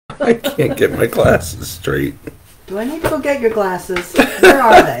I can't get my glasses straight. Do I need to go get your glasses? Where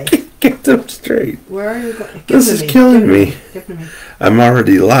are they? Get them straight. Where are you? This is killing me. Give them to me. I'm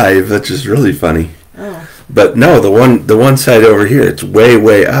already live, which is really funny. Oh. But no, the one side over here, it's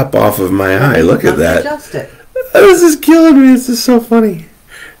way up off of my eye. Look at that. Adjust it. This is killing me. This is so funny.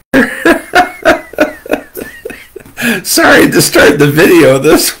 Sorry to start the video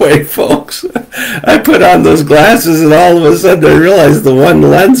this way, folks. I put on those glasses and all of a sudden I realized the one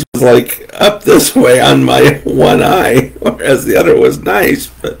lens was like up this way on my one eye, whereas the other was nice,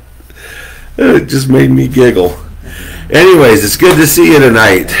 but it just made me giggle. Anyways, it's good to see you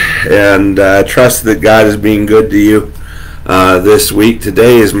tonight, and trust that God is being good to you this week.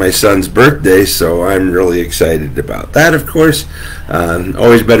 Today is my son's birthday, so I'm really excited about that, of course.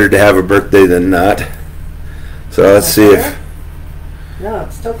 Always better to have a birthday than not. So let's see if... No,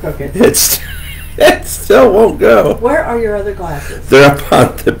 it's still crooked. It still won't go. Where are your other glasses? They're up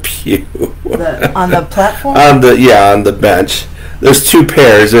on the pew. On the platform? On the bench. There's two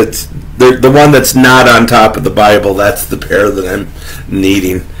pairs. It's the one that's not on top of the Bible. That's the pair that I'm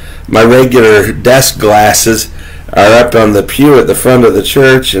needing. My regular desk glasses are up on the pew at the front of the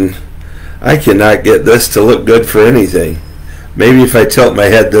church, and I cannot get this to look good for anything. Maybe if I tilt my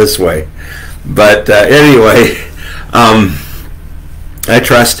head this way. But anyway, I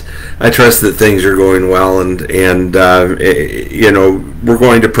trust that things are going well, and you know, we're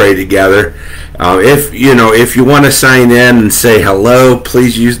going to pray together. If you want to sign in and say hello,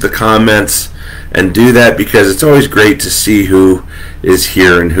 please use the comments and do that, because it's always great to see who is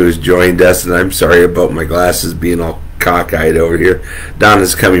here and who's joined us. And I'm sorry about my glasses being all cockeyed over here.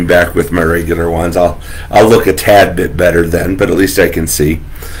 Donna's coming back with my regular ones. I'll look a tad bit better then, but at least I can see.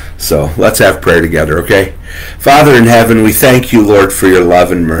 So let's have prayer together, okay? Father in heaven, we thank you, Lord, for your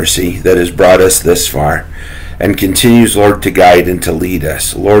love and mercy that has brought us this far and continues, Lord, to guide and to lead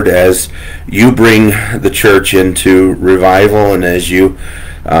us. Lord, as you bring the church into revival and as you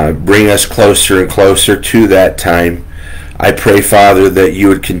bring us closer and closer to that time, I pray, Father, that you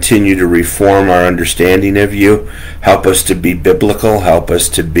would continue to reform our understanding of you. Help us to be biblical. Help us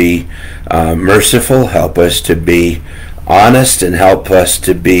to be merciful. Help us to be honest, and help us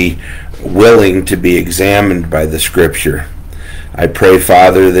to be willing to be examined by the Scripture. I pray,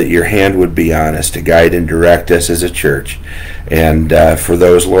 Father, that your hand would be on us to guide and direct us as a church. And for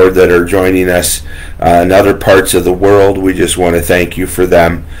those, Lord, that are joining us in other parts of the world, we just want to thank you for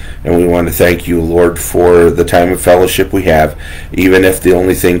them. And we want to thank you, Lord, for the time of fellowship we have, even if the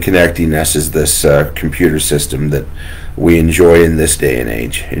only thing connecting us is this computer system that we enjoy in this day and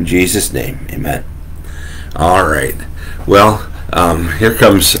age. In Jesus' name, amen. All right. Well, here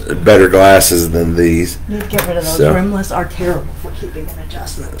comes better glasses than these. You need to get rid of those. Rimless are terrible for keeping an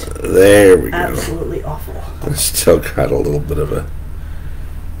adjustment. There we go. Absolutely awful. I still got a little bit of a...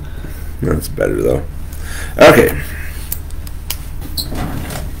 That's better, though. Okay.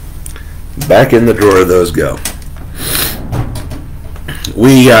 Back in the drawer those go.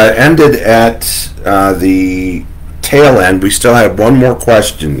 We ended at the tail end. We still have one more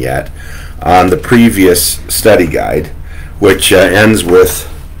question yet on the previous study guide, which ends with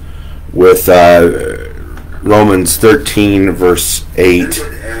Romans 13, verse 8.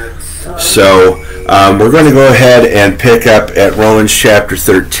 So we're going to go ahead and pick up at Romans chapter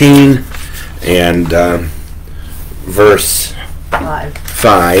 13 and verse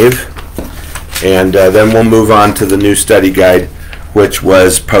 5. And then we'll move on to the new study guide, which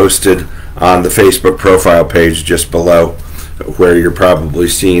was posted on the Facebook profile page just below, where you're probably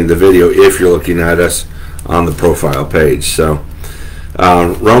seeing the video if you're looking at us on the profile page. So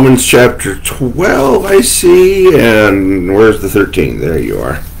Romans chapter 12, I see, and where's the 13? There you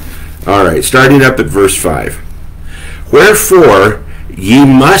are. All right, starting up at verse 5. Wherefore ye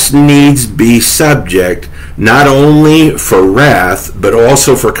must needs be subject, not only for wrath, but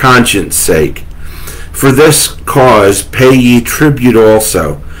also for conscience sake. For this cause pay ye tribute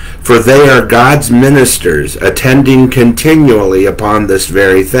also, for they are God's ministers, attending continually upon this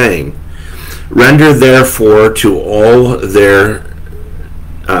very thing. Render therefore to all their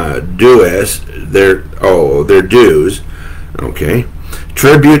dues, okay.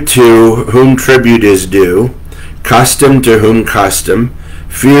 Tribute to whom tribute is due, custom to whom custom,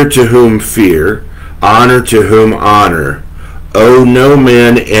 fear to whom fear, honor to whom honor. Owe no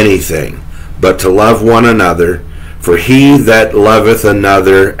man anything, but to love one another, for he that loveth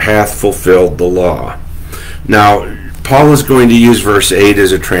another hath fulfilled the law. Now, Paul is going to use verse 8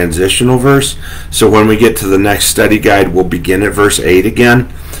 as a transitional verse, so when we get to the next study guide, we'll begin at verse 8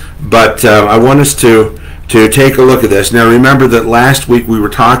 again. But I want us to take a look at this. Now, remember that last week we were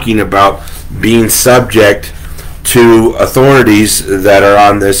talking about being subject to authorities that are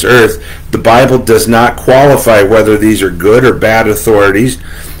on this earth. The Bible does not qualify whether these are good or bad authorities,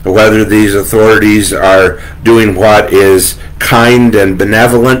 whether these authorities are doing what is kind and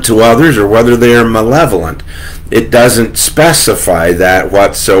benevolent to others, or whether they are malevolent. It doesn't specify that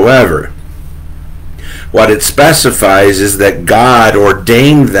whatsoever. What it specifies is that God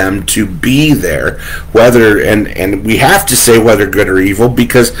ordained them to be there, whether, and we have to say whether good or evil,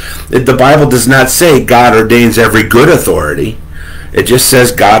 because the Bible does not say God ordains every good authority. It just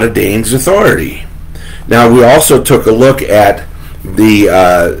says God ordains authority. Now, we also took a look at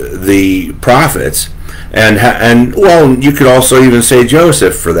the prophets, and well, you could also even say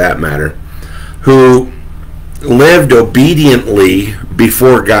Joseph, for that matter, who lived obediently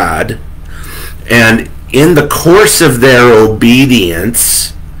before God, and in the course of their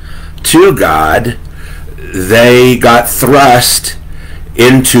obedience to God, they got thrust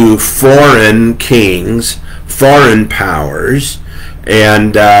into foreign kings, foreign powers,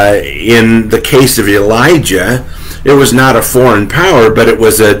 and in the case of Elijah, it was not a foreign power, but it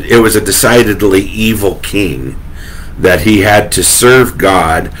was a decidedly evil king that he had to serve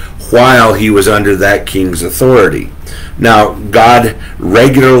God while he was under that king's authority. Now, God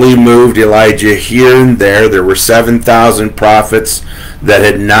regularly moved Elijah here and there. There were 7,000 prophets that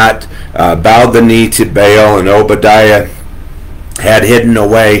had not bowed the knee to Baal, and Obadiah had hidden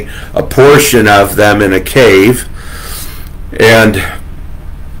away a portion of them in a cave. And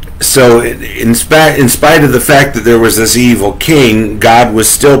so in spite of the fact that there was this evil king, God was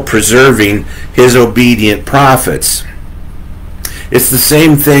still preserving his obedient prophets. It's the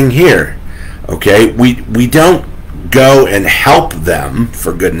same thing here. Okay, we don't go and help them,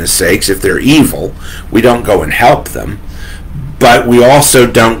 for goodness sakes. If they're evil, we don't go and help them, but we also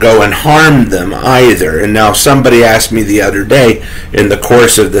don't go and harm them either. And now somebody asked me the other day in the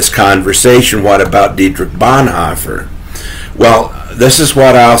course of this conversation, what about Dietrich Bonhoeffer? Well, this is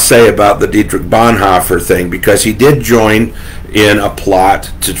what I'll say about the Dietrich Bonhoeffer thing, because he did join in a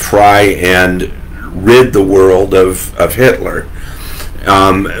plot to try and rid the world of Hitler.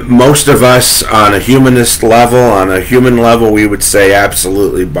 Most of us on a humanist level, on a human level, we would say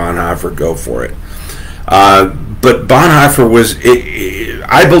absolutely, Bonhoeffer, go for it. But Bonhoeffer was,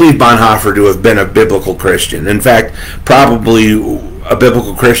 I believe Bonhoeffer to have been a biblical Christian. In fact, probably a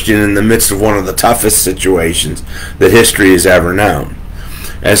biblical Christian in the midst of one of the toughest situations that history has ever known.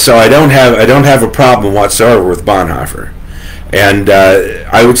 And so I don't have a problem whatsoever with Bonhoeffer. And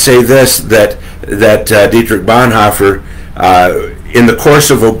I would say this, that Dietrich Bonhoeffer, in the course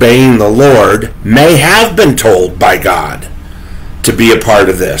of obeying the Lord, may have been told by God to be a part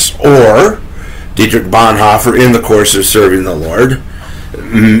of this. Or Dietrich Bonhoeffer, in the course of serving the Lord,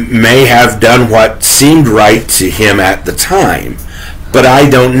 may have done what seemed right to him at the time. But I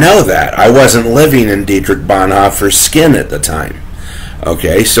don't know that. I wasn't living in Dietrich Bonhoeffer's skin at the time.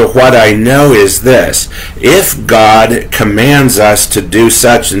 Okay, so what I know is this: if God commands us to do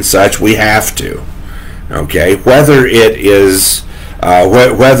such and such, we have to. Okay, whether it is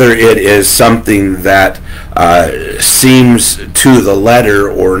something that seems to the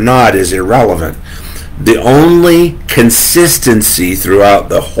letter or not is irrelevant. The only consistency throughout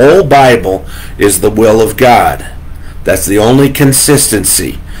the whole Bible is the will of God. That's the only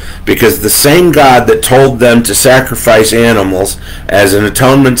consistency. Because the same God that told them to sacrifice animals as an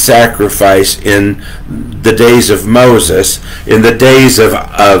atonement sacrifice in the days of Moses, in the days of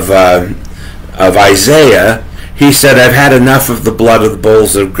Isaiah, he said, I've had enough of the blood of the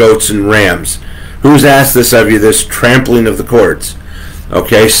bulls, of goats, and rams. Who's asked this of you, this trampling of the courts?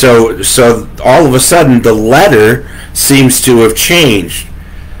 Okay, so all of a sudden the letter seems to have changed.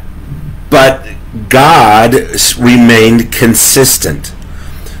 But God remained consistent.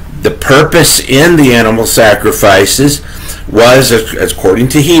 The purpose in the animal sacrifices was, according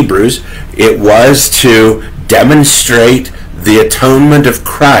to Hebrews, it was to demonstrate the atonement of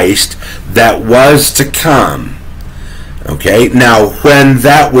Christ that was to come. Okay, now when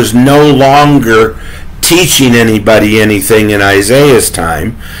that was no longer teaching anybody anything in Isaiah's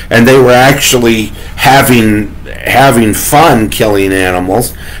time, and they were actually having fun killing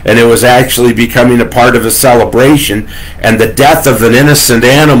animals, and it was actually becoming a part of a celebration, and the death of an innocent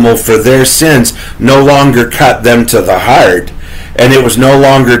animal for their sins no longer cut them to the heart, and it was no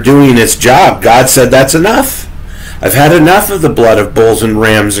longer doing its job, God said, that's enough. I've had enough of the blood of bulls and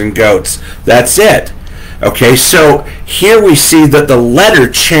rams and goats. That's it. Okay, so here we see that the letter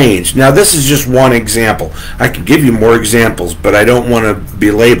changed. Now, this is just one example. I could give you more examples, but I don't want to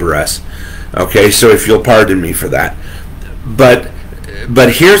belabor us. Okay, so if you'll pardon me for that. But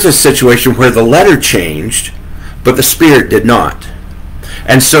here's a situation where the letter changed, but the Spirit did not.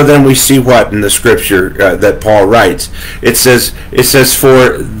 And so then we see what in the scripture that Paul writes. It says,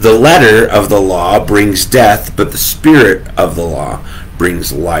 for the letter of the law brings death, but the spirit of the law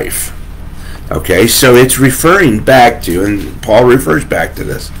brings life. Okay, so it's referring back to, and Paul refers back to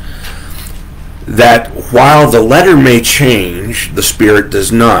this, that while the letter may change, the spirit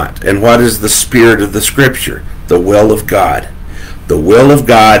does not. And what is the spirit of the scripture? The will of God. The will of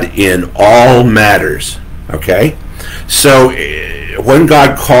God in all matters. Okay? So when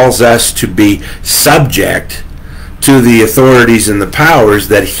God calls us to be subject to the authorities and the powers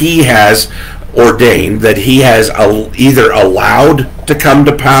that he has ordained, that he has either allowed to come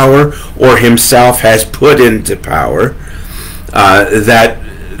to power or himself has put into power,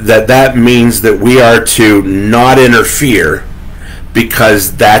 that means that we are to not interfere,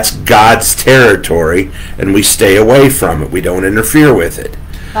 because that's God's territory and we stay away from it. We don't interfere with it.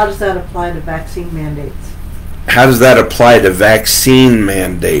 How does that apply to vaccine mandates? How does that apply to vaccine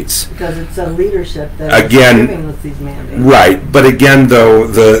mandates? Because it's a leadership that is giving us these mandates. Right, but again, though,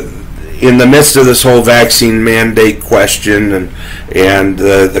 in the midst of this whole vaccine mandate question and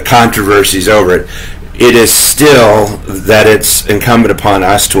the controversies over it, it is still that it's incumbent upon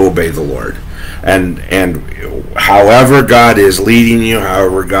us to obey the Lord. And however God is leading you,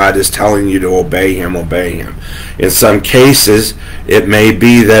 however God is telling you to obey him, obey him. In some cases, it may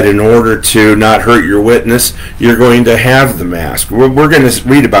be that in order to not hurt your witness, you're going to have the mask. We're going to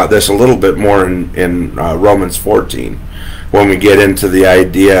read about this a little bit more in Romans 14. When we get into the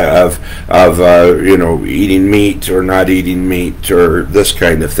idea of eating meat or not eating meat or this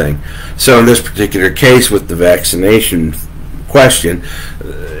kind of thing. So in this particular case with the vaccination question,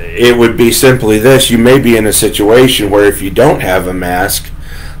 it would be simply this: you may be in a situation where if you don't have a mask,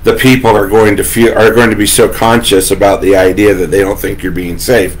 the people are going to be so conscious about the idea that they don't think you're being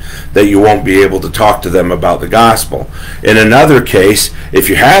safe that you won't be able to talk to them about the gospel. In another case, if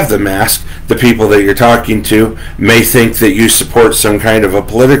you have the mask, the people that you're talking to may think that you support some kind of a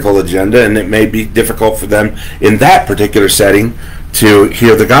political agenda, and it may be difficult for them in that particular setting to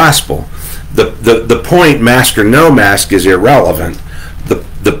hear the gospel. The point, mask or no mask, is irrelevant.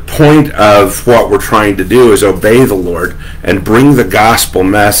 The point of what we're trying to do is obey the Lord and bring the gospel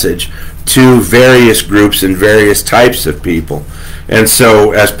message to various groups and various types of people. And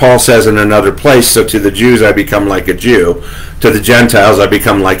so, as Paul says in another place, so to the Jews I become like a Jew, to the Gentiles I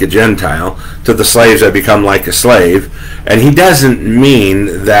become like a Gentile, to the slaves I become like a slave. And he doesn't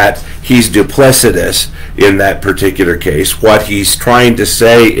mean that he's duplicitous in that particular case. What he's trying to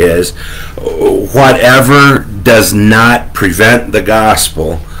say is, whatever does not prevent the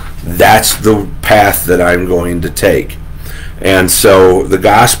gospel, that's the path that I'm going to take. And so the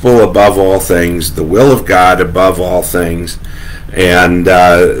gospel above all things, the will of God above all things, and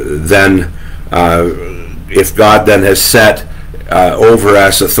then if God then has set over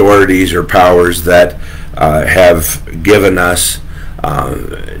us authorities or powers that have given us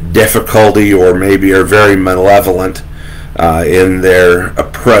difficulty or maybe are very malevolent in their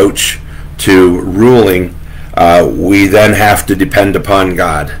approach to ruling, we then have to depend upon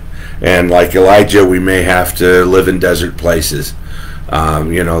God. And like Elijah, we may have to live in desert places.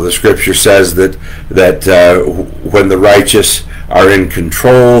 The scripture says that when the righteous are in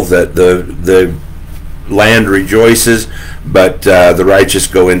control, that the land rejoices, but the righteous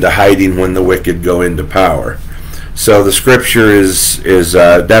go into hiding when the wicked go into power. So the scripture is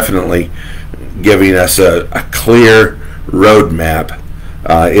definitely giving us a clear roadmap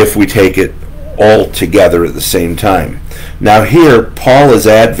if we take it all together at the same time. Now here, Paul is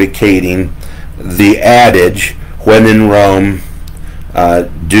advocating the adage, when in Rome,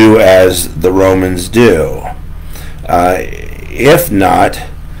 do as the Romans do. If not,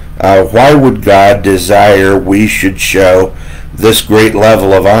 why would God desire we should show this great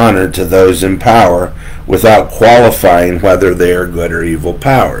level of honor to those in power without qualifying whether they are good or evil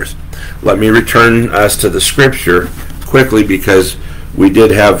powers? Let me return us to the scripture quickly, because we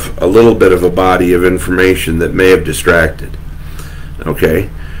did have a little bit of a body of information that may have distracted. Okay.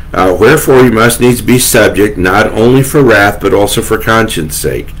 Wherefore you must needs be subject, not only for wrath, but also for conscience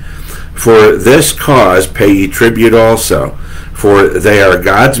sake. For this cause pay ye tribute also, for they are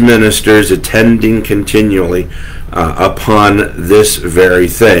God's ministers, attending continually upon this very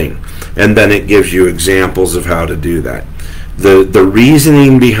thing. And then it gives you examples of how to do that. The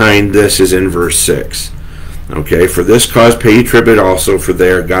reasoning behind this is in verse 6. Okay, for this cause pay ye tribute also, for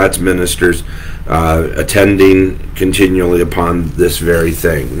they are God's ministers, attending continually upon this very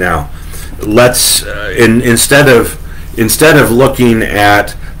thing. Now, let's instead of looking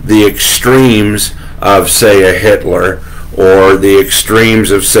at the extremes of, say, a Hitler, or the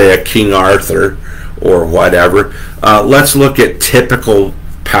extremes of, say, a King Arthur, or whatever. Let's look at typical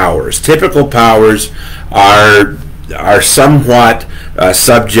powers. Typical powers are somewhat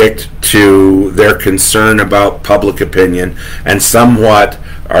subject to their concern about public opinion, and somewhat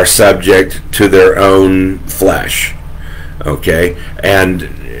are subject to their own flesh. Okay, and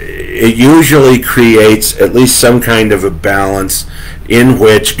it usually creates at least some kind of a balance in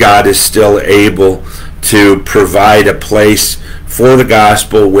which God is still able to provide a place for the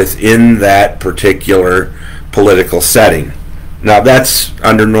gospel within that particular political setting. Now, that's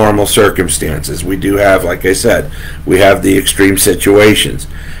under normal circumstances. We do have, like I said, we have the extreme situations.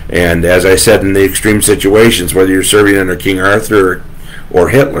 And as I said, in the extreme situations, whether you're serving under King Arthur or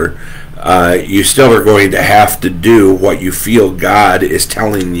Hitler, you still are going to have to do what you feel God is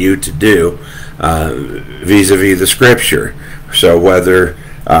telling you to do vis-a-vis the Scripture. So whether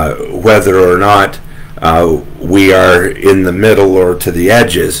or not we are in the middle or to the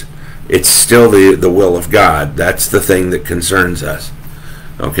edges, it's still the will of God. That's the thing that concerns us.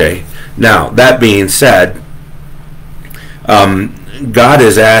 Okay? Now, that being said, God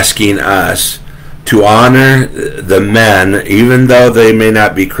is asking us to honor the men, even though they may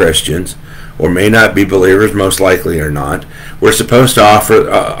not be Christians or may not be believers, most likely are not. We're supposed to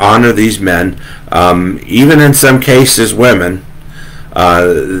honor these men, even in some cases women.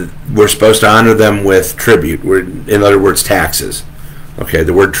 We're supposed to honor them with tribute. In other words, taxes. Okay,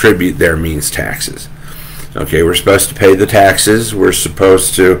 the word tribute there means taxes. Okay, we're supposed to pay the taxes. We're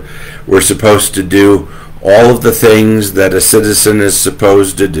supposed to do all of the things that a citizen is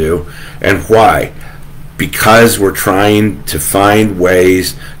supposed to do. And why? Because we're trying to find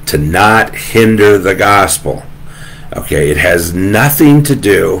ways to not hinder the gospel. Okay, it has nothing to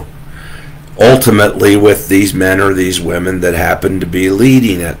do ultimately with these men or these women that happen to be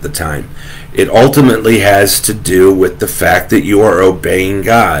leading at the time. It ultimately has to do with the fact that you are obeying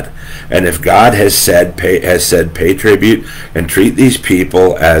God. And if God has said pay tribute and treat these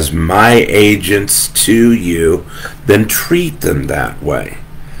people as my agents to you, then treat them that way.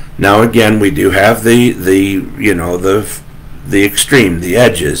 Now again, we do have the extreme, the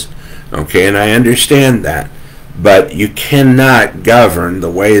edges. Okay, and I understand that. But you cannot govern the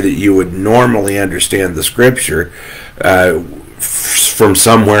way that you would normally understand the Scripture from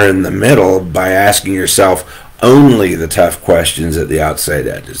somewhere in the middle by asking yourself only the tough questions at the outside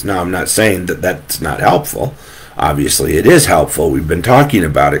edges. Now, I'm not saying that that's not helpful. Obviously, it is helpful. We've been talking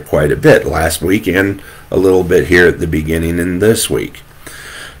about it quite a bit last week and a little bit here at the beginning in this week.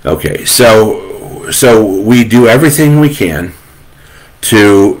 Okay, so we do everything we can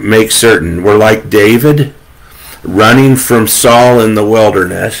to make certain. We're like David running from Saul in the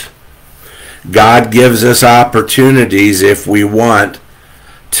wilderness. God gives us opportunities if we want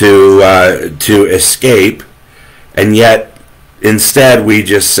to escape, and yet instead we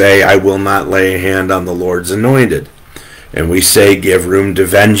just say, I will not lay a hand on the Lord's anointed. And we say, give room to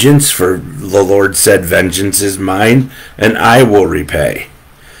vengeance, for the Lord said, vengeance is mine, and I will repay.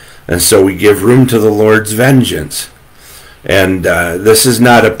 And so we give room to the Lord's vengeance. And this is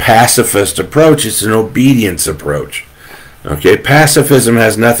not a pacifist approach, it's an obedience approach. Okay, pacifism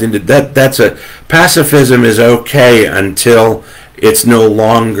has nothing to pacifism is okay until it's no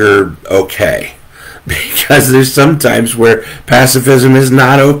longer okay. Because there's sometimes where pacifism is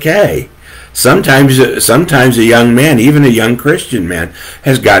not okay. Sometimes a young man, even a young Christian man,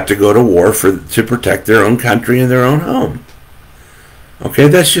 has got to go to war to protect their own country and their own home. Okay,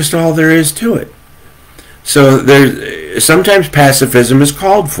 that's just all there is to it. So sometimes pacifism is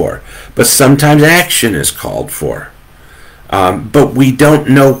called for, but sometimes action is called for. But we don't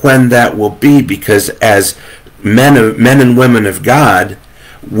know when that will be, because as men and women of God,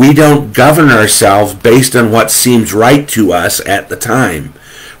 we don't govern ourselves based on what seems right to us at the time.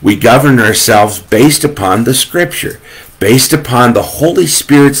 We govern ourselves based upon the Scripture, based upon the Holy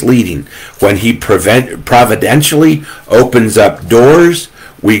Spirit's leading. When He providentially opens up doors,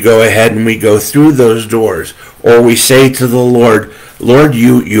 we go ahead and we go through those doors. Or we say to the Lord, Lord,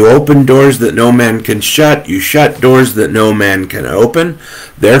 you open doors that no man can shut. You shut doors that no man can open.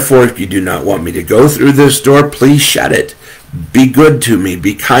 Therefore, if you do not want me to go through this door, please shut it. Be good to me.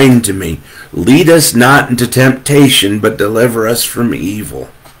 Be kind to me. Lead us not into temptation, but deliver us from evil.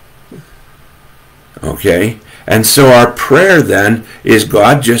 Okay? And so our prayer then is,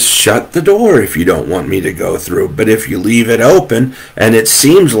 God, just shut the door if you don't want me to go through. But if you leave it open and it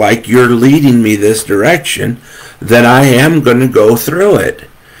seems like you're leading me this direction, then I am going to go through it.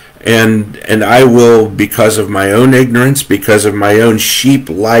 And I will, because of my own ignorance, because of my own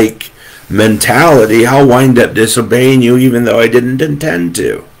sheep-like mentality, I'll wind up disobeying you even though I didn't intend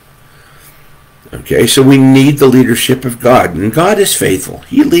to. Okay, so we need the leadership of God, and God is faithful.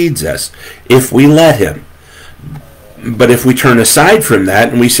 He leads us if we let him. But if we turn aside from that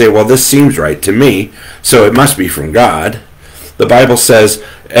and we say, well, this seems right to me, so it must be from God, the Bible says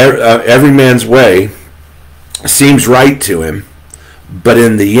every man's way seems right to him, but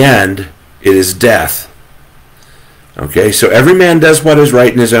in the end, it is death. Okay, so every man does what is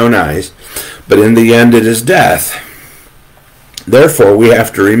right in his own eyes, but in the end, it is death. Therefore, we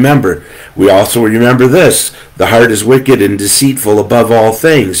have to remember. We also remember this. The heart is wicked and deceitful above all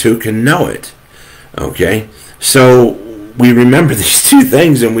things. Who can know it? Okay, so we remember these two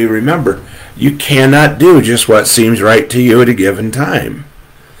things, and we remember you cannot do just what seems right to you at a given time.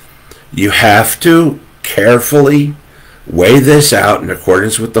 You have to carefully weigh this out in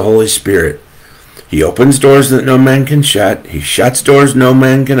accordance with the Holy Spirit. He opens doors that no man can shut. He shuts doors no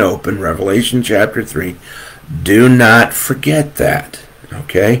man can open. Revelation chapter 3. Do not forget that.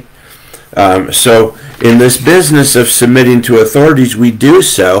 Okay? So in this business of submitting to authorities, we do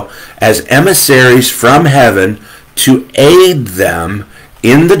so as emissaries from heaven to aid them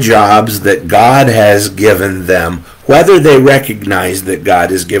in the jobs that God has given them, whether they recognize that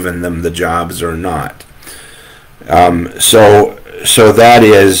God has given them the jobs or not. So that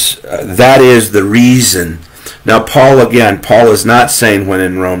is the reason. Now, Paul is not saying when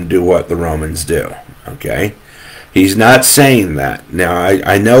in Rome, do what the Romans do. Okay? He's not saying that. Now,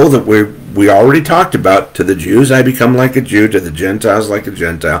 I know that we already talked about, to the Jews I become like a Jew, to the Gentiles like a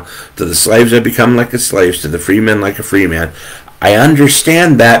Gentile, to the slaves I become like a slave, to the free man like a free man. I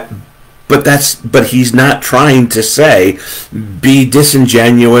understand that, but he's not trying to say be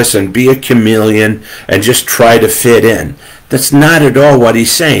disingenuous and be a chameleon and just try to fit in. That's not at all what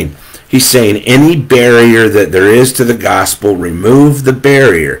he's saying. He's saying any barrier that there is to the gospel, remove the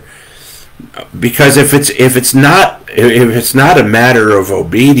barrier. Because if it's not a matter of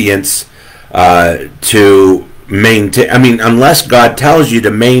obedience to maintain, unless God tells you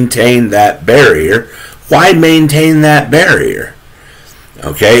to maintain that barrier, why maintain that barrier?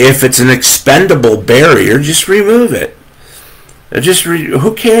 Okay, if it's an expendable barrier, just remove it.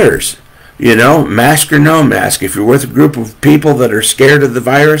 Who cares? Mask or no mask. If you're with a group of people that are scared of the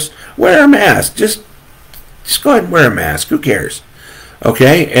virus, wear a mask. Just go ahead and wear a mask. Who cares?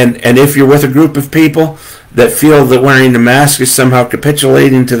 Okay, and if you're with a group of people that feel that wearing a mask is somehow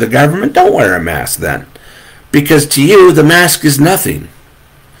capitulating to the government, don't wear a mask then. Because to you, the mask is nothing.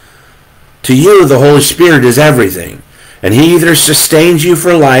 To you, the Holy Spirit is everything. And he either sustains you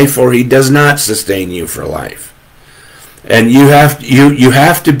for life or he does not sustain you for life. And you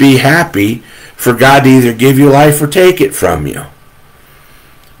have to be happy for God to either give you life or take it from you.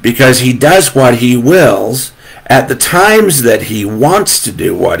 Because he does what he wills at the times that he wants to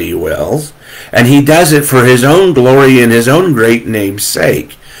do what he wills, and he does it for his own glory and his own great name's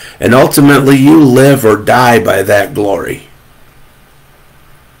sake. And ultimately you live or die by that glory.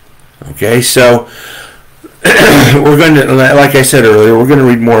 Okay, so we're going to, like I said earlier, we're going to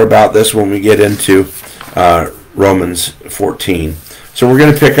read more about this when we get into Romans 14. So we're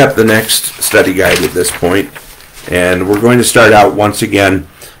going to pick up the next study guide at this point, and we're going to start out once again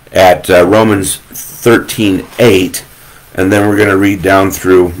at Romans 13:8, and then we're going to read down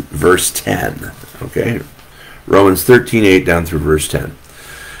through verse 10. Okay, Romans 13:8 down through verse 10.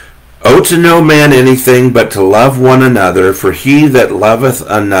 Owe to no man anything but to love one another, for he that loveth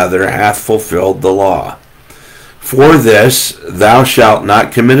another hath fulfilled the law. For this, thou shalt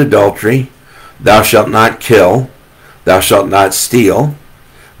not commit adultery, thou shalt not kill, thou shalt not steal,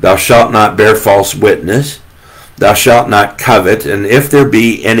 thou shalt not bear false witness, thou shalt not covet, and if there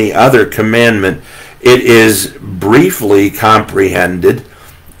be any other commandment, it is briefly comprehended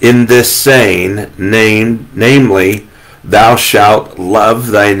in this saying, namely, thou shalt love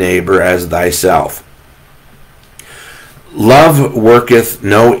thy neighbor as thyself. Love worketh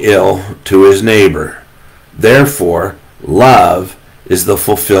no ill to his neighbor. Therefore, love is the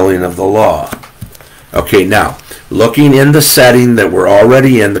fulfilling of the law. Okay, now, looking in the setting that we're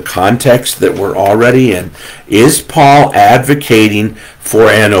already in, the context that we're already in, is Paul advocating for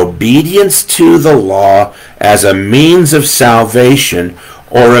an obedience to the law as a means of salvation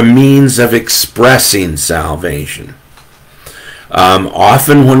or a means of expressing salvation?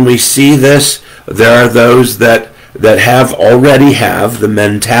 Often when we see this, there are those that already have the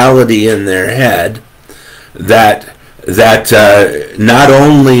mentality in their head that not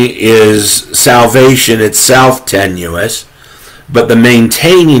only is salvation itself tenuous, but the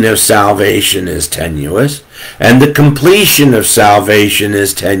maintaining of salvation is tenuous, and the completion of salvation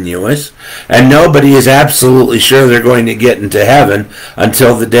is tenuous, and nobody is absolutely sure they're going to get into heaven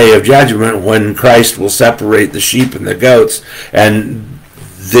until the day of judgment, when Christ will separate the sheep and the goats, and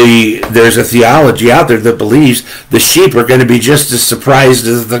there's a theology out there that believes the sheep are going to be just as surprised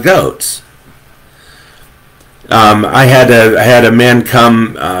as the goats. I had a man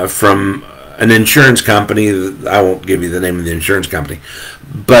come from an insurance company. I won't give you the name of the insurance company,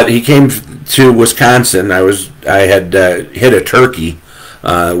 but he came to Wisconsin. I had hit a turkey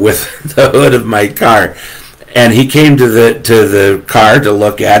with the hood of my car, and he came to the car to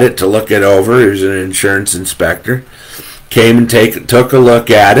look at it, to look it over. He was an insurance inspector. Came and took a look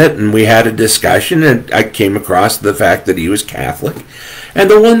at it, and we had a discussion, and I came across the fact that he was Catholic.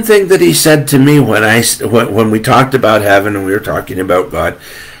 And the one thing that he said to me when we talked about heaven and we were talking about God,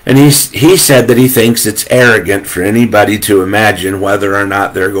 and he said that he thinks it's arrogant for anybody to imagine whether or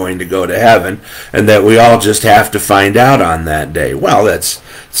not they're going to go to heaven, and that we all just have to find out on that day. Well, it's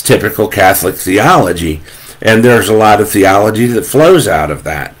typical Catholic theology, and there's a lot of theology that flows out of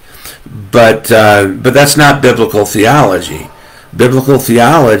that. But that's not biblical theology. Biblical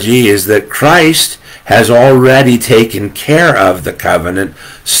theology is that Christ has already taken care of the covenant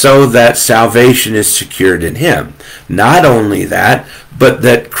so that salvation is secured in him. Not only that, but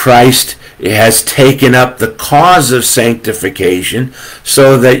that Christ has taken up the cause of sanctification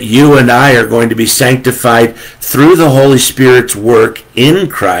so that you and I are going to be sanctified through the Holy Spirit's work in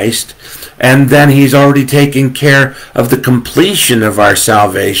Christ. And then he's already taken care of the completion of our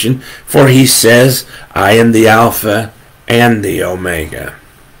salvation, for he says, I am the Alpha and the Omega.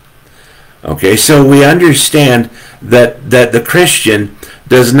 Okay, so we understand that the Christian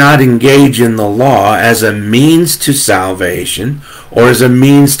does not engage in the law as a means to salvation, or as a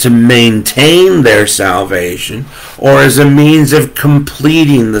means to maintain their salvation, or as a means of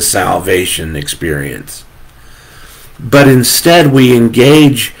completing the salvation experience. But instead we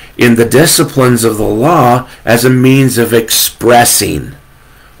engage in the disciplines of the law as a means of expressing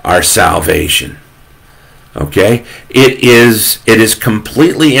our salvation. Okay? It is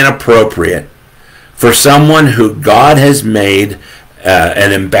completely inappropriate for someone who God has made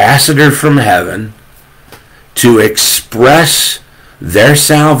an ambassador from heaven to express their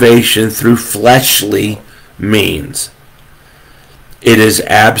salvation through fleshly means. It is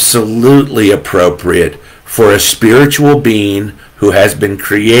absolutely appropriate for a spiritual being who has been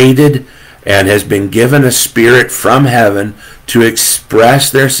created and has been given a spirit from heaven to express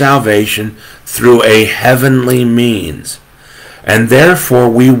their salvation through a heavenly means. And therefore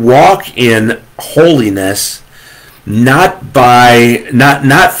we walk in holiness not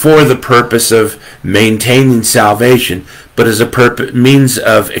for the purpose of maintaining salvation, but as a means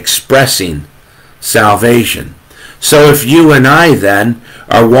of expressing salvation. So if you and I then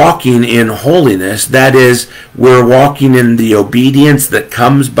are walking in holiness, that is, we're walking in the obedience that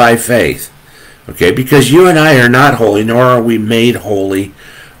comes by faith. Okay, because you and I are not holy, nor are we made holy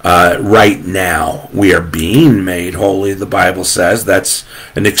right now. We are being made holy, the Bible says. That's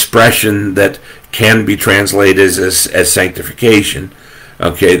an expression that can be translated as sanctification.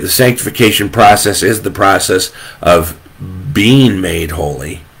 Okay, the sanctification process is the process of being made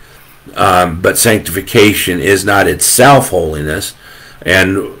holy. But sanctification is not itself holiness,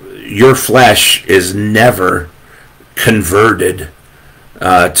 and your flesh is never converted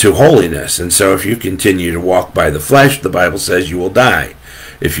to holiness. And so if you continue to walk by the flesh, the Bible says you will die.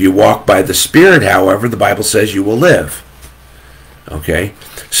 If you walk by the Spirit, however, the Bible says you will live. Okay?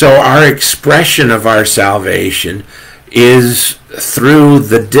 So our expression of our salvation is through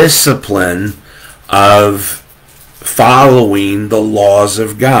the discipline of following the laws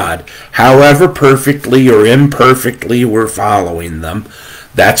of God. However perfectly or imperfectly we're following them,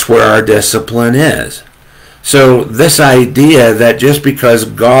 that's where our discipline is. So this idea that just because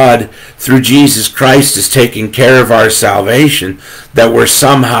God, through Jesus Christ, is taking care of our salvation, that we're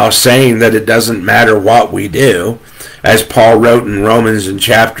somehow saying that it doesn't matter what we do, as Paul wrote in Romans in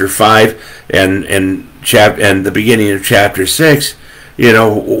chapter 5 and the beginning of chapter 6, you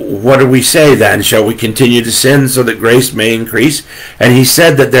know, what do we say then? Shall we continue to sin so that grace may increase? And he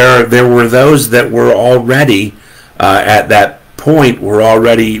said that there were those that were already, at that point, were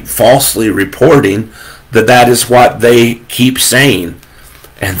already falsely reporting that is what they keep saying.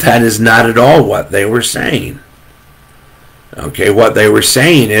 And that is not at all what they were saying. Okay, what they were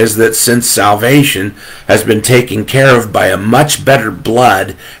saying is that since salvation has been taken care of by a much better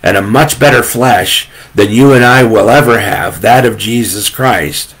blood and a much better flesh than you and I will ever have, that of Jesus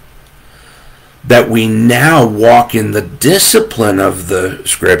Christ, that we now walk in the discipline of the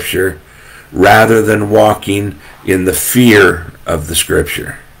Scripture rather than walking in the fear of the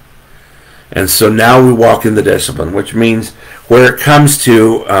Scripture. And so now we walk in the discipline, which means where it comes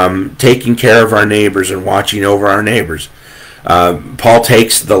to taking care of our neighbors and watching over our neighbors, Paul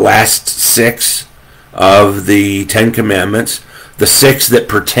takes the last 6 of the 10 Commandments, the 6 that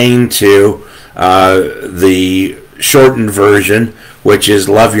pertain to the shortened version, which is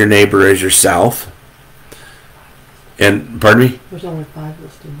love your neighbor as yourself. And, pardon me? There's only 5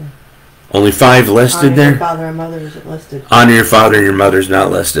 listed there. Only 5 listed there? Honor your father and mother isn't listed. Honor your father and your mother's not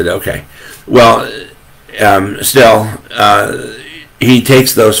listed. Okay. Well, still, he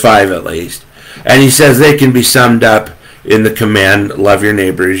takes those 5 at least. And he says they can be summed up in the command, love your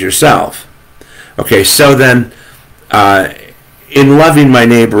neighbor as yourself. Okay, so then, in loving my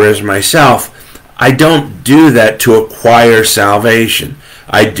neighbor as myself, I don't do that to acquire salvation.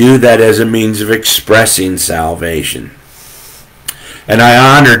 I do that as a means of expressing salvation. And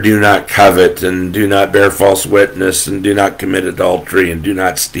I honor do not covet, and do not bear false witness, and do not commit adultery, and do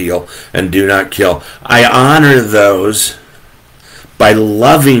not steal, and do not kill. I honor those by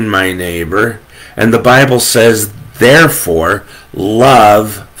loving my neighbor, and the Bible says, therefore,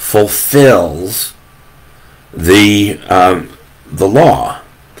 love fulfills the law.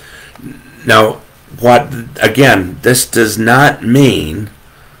 Now, again, this does not mean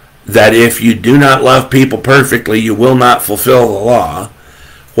that if you do not love people perfectly, you will not fulfill the law.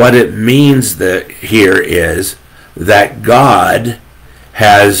 What it means here is that God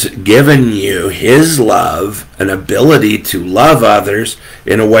has given you his love, an ability to love others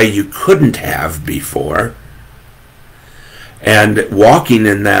in a way you couldn't have before. And walking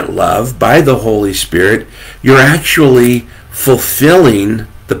in that love by the Holy Spirit, you're actually fulfilling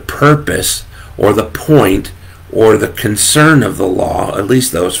the purpose or the point or the concern of the law, at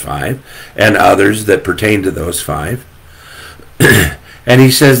least those 5, and others that pertain to those 5. And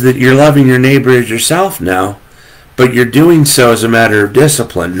he says that you're loving your neighbor as yourself now, but you're doing so as a matter of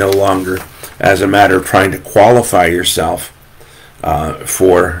discipline, no longer as a matter of trying to qualify yourself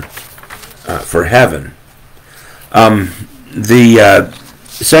for heaven. The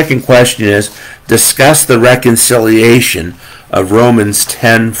second question is, discuss the reconciliation of Romans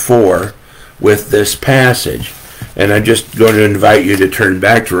 10:4 with this passage. And I'm just going to invite you to turn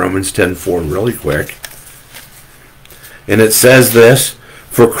back to Romans 10:4 really quick. And it says this,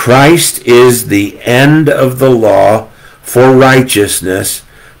 for Christ is the end of the law for righteousness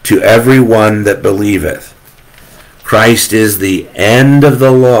to every one that believeth. Christ is the end of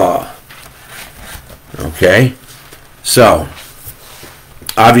the law. Okay? So,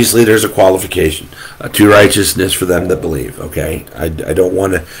 obviously there's a qualification to righteousness for them that believe. Okay, I don't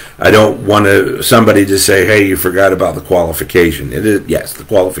want somebody to say, hey, you forgot about the qualification. It is, yes, the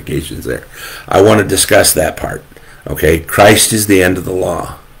qualification's there. I want to discuss that part. Okay, Christ is the end of the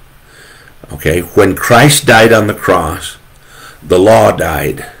law. Okay, when Christ died on the cross, the law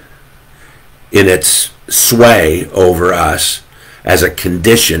died in its sway over us as a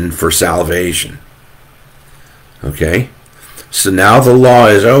condition for salvation. Okay, so now the law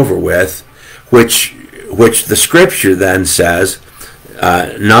is over with, which the Scripture then says,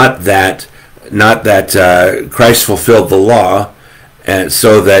 not that Christ fulfilled the law, and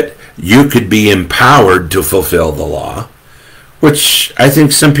so that you could be empowered to fulfill the law, which I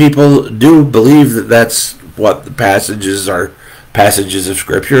think some people do believe that that's what the passages of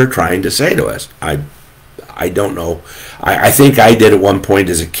Scripture are trying to say to us. I don't know. I think I did at one point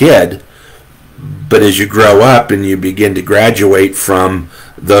as a kid. But as you grow up and you begin to graduate from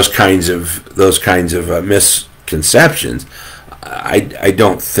those kinds of misconceptions, I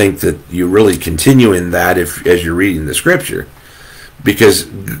don't think that you really continue in that as you're reading the Scripture, because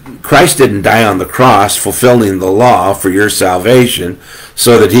Christ didn't die on the cross fulfilling the law for your salvation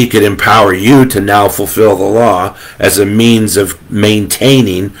so that he could empower you to now fulfill the law as a means of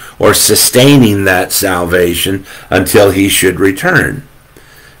maintaining or sustaining that salvation until he should return.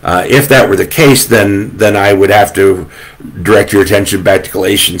 If that were the case, then I would have to direct your attention back to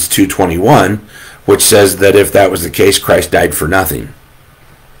Galatians 2:21, which says that if that was the case, Christ died for nothing.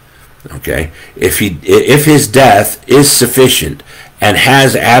 Okay, if his death is sufficient and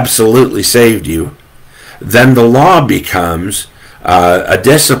has absolutely saved you, then the law becomes a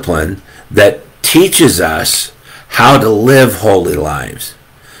discipline that teaches us how to live holy lives.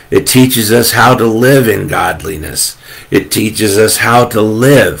 It teaches us how to live in godliness. It teaches us how to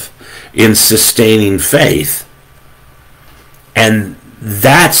live in sustaining faith. And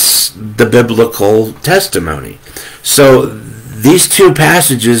that's the biblical testimony. So these two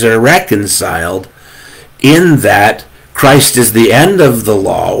passages are reconciled in that Christ is the end of the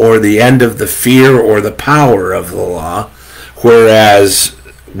law, or the end of the fear or the power of the law, whereas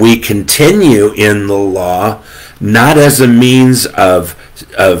we continue in the law not as a means of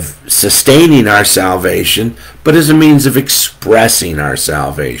sustaining our salvation, but as a means of expressing our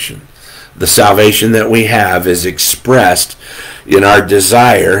salvation. The salvation that we have is expressed in our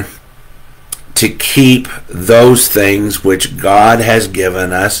desire to keep those things which God has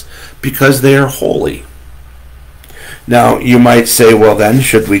given us because they are holy. Now, you might say, well, then,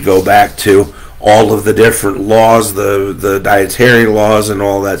 should we go back to all of the different laws, the dietary laws and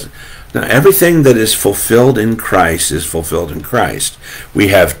all that? Now, everything that is fulfilled in Christ is fulfilled in Christ. We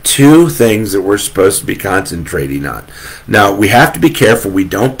have two things that we're supposed to be concentrating on. Now, we have to be careful we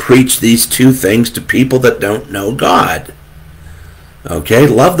don't preach these two things to people that don't know God. Okay,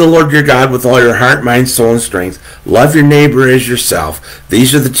 love the Lord your God with all your heart, mind, soul, and strength. Love your neighbor as yourself.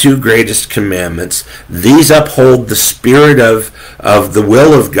 These are the two greatest commandments. These uphold the spirit of the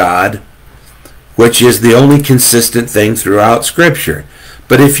will of God, which is the only consistent thing throughout Scripture.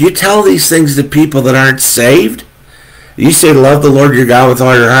 But if you tell these things to people that aren't saved, you say love the Lord your God with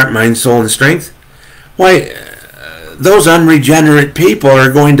all your heart, mind, soul, and strength, why, those unregenerate people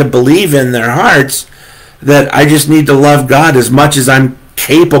are going to believe in their hearts that I just need to love God as much as I'm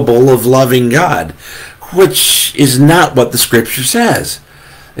capable of loving God, which is not what the Scripture says.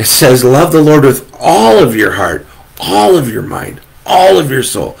 It says love the Lord with all of your heart, all of your mind, all of your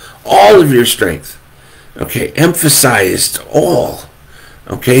soul, all of your strength. Okay, emphasized all.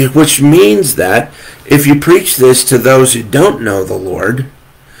 Okay, which means that if you preach this to those who don't know the Lord,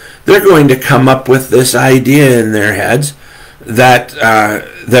 they're going to come up with this idea in their heads that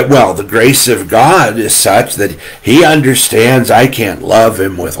well, the grace of God is such that he understands I can't love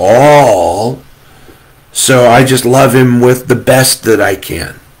him with all, so I just love him with the best that I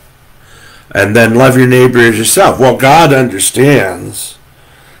can. And then love your neighbor as yourself. Well, God understands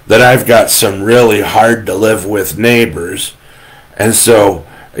that I've got some really hard to live with neighbors, and so,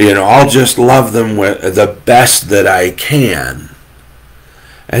 I'll just love them with the best that I can.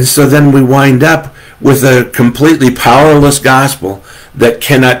 And so then we wind up with a completely powerless gospel that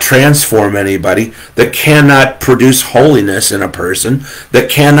cannot transform anybody, that cannot produce holiness in a person, that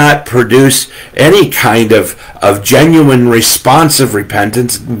cannot produce any kind of genuine response of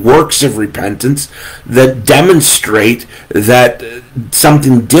repentance, works of repentance, that demonstrate that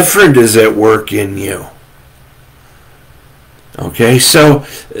something different is at work in you. Okay, so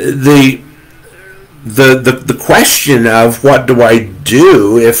the question of what do I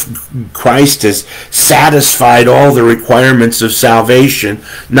do if Christ has satisfied all the requirements of salvation,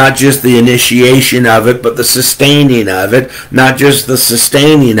 not just the initiation of it, but the sustaining of it, not just the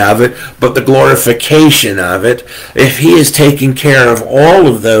sustaining of it, but the glorification of it, if he has taken care of all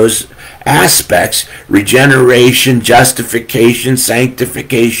of those aspects, regeneration, justification,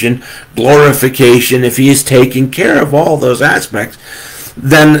 sanctification, glorification, if he is taking care of all those aspects,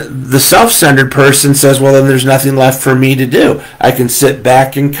 then the self-centered person says, well, then there's nothing left for me to do. I can sit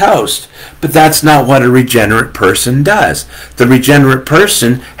back and coast. But that's not what a regenerate person does. The regenerate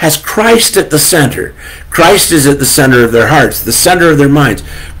person has Christ at the center. Christ is at the center of their hearts, the center of their minds.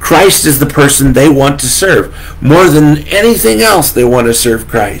 Christ is the person they want to serve. More than anything else, they want to serve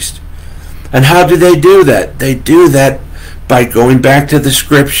Christ. And how do they do that? They do that by going back to the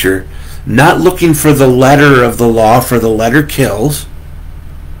Scripture, not looking for the letter of the law, for the letter kills,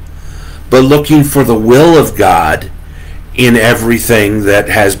 but looking for the will of God in everything that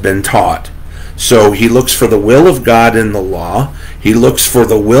has been taught. So he looks for the will of God in the law. He looks for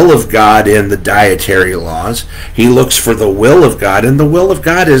the will of God in the dietary laws. He looks for the will of God, and the will of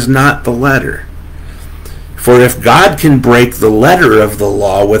God is not the letter. For if God can break the letter of the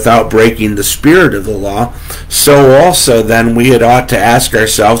law without breaking the spirit of the law, so also then we ought to ask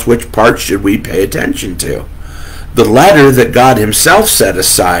ourselves, which part should we pay attention to? The letter that God himself set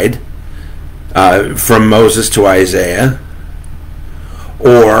aside from Moses to Isaiah,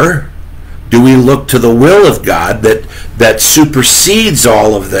 or do we look to the will of God that supersedes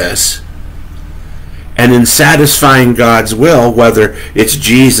all of this? And in satisfying God's will, whether it's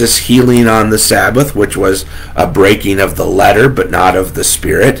Jesus healing on the Sabbath, which was a breaking of the letter but not of the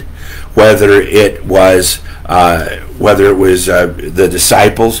spirit, whether it was the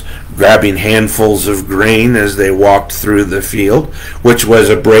disciples grabbing handfuls of grain as they walked through the field, which was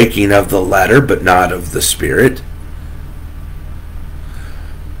a breaking of the letter but not of the spirit.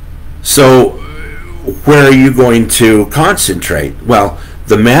 So where are you going to concentrate? Well,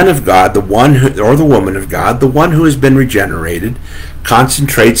 the man of God, the one who, or the woman of God, the one who has been regenerated,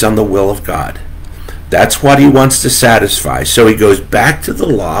 concentrates on the will of God. That's what he wants to satisfy. So he goes back to the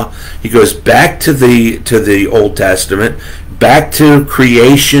law. He goes back to the Old Testament, back to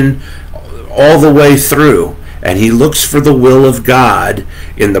creation, all the way through. And he looks for the will of God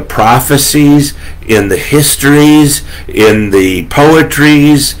in the prophecies, in the histories, in the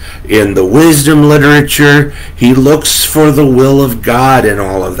poetries, in the wisdom literature. He looks for the will of God in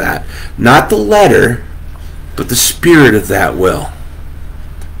all of that. Not the letter, but the spirit of that will.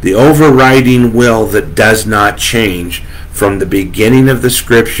 the overriding will that does not change from the beginning of the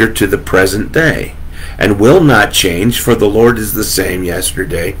Scripture to the present day, and will not change, for the Lord is the same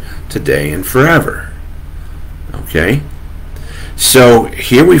yesterday, today, and forever. Okay? So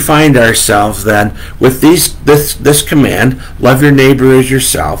here we find ourselves then with this command, love your neighbor as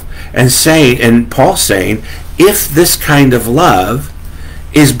yourself, and Paul saying, if this kind of love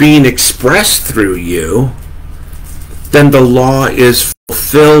is being expressed through you, then the law is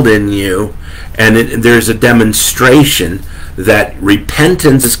fulfilled in you, and there's a demonstration that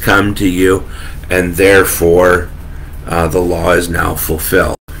repentance has come to you, and therefore the law is now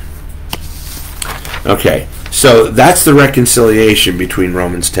fulfilled. Okay, so that's the reconciliation between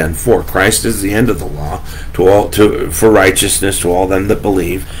Romans 10:4. Christ is the end of the law for righteousness to all them that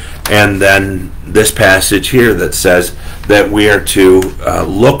believe, and then this passage here that says that we are to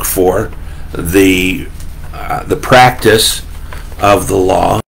look for the practice of the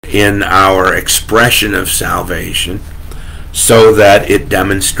law in our expression of salvation, so that it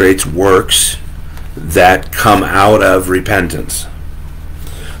demonstrates works that come out of repentance.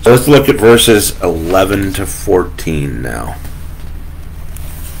 So let's look at verses 11 to 14 now.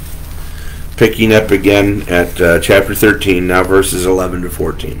 Picking up again at chapter 13, now verses 11 to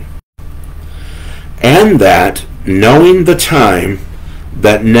 14. And that, knowing the time,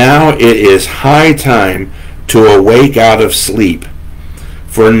 that now it is high time to awake out of sleep,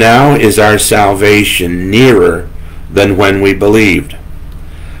 for now is our salvation nearer than when we believed.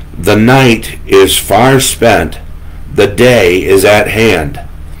 The night is far spent, the day is at hand.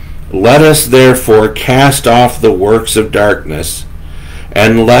 Let us therefore cast off the works of darkness,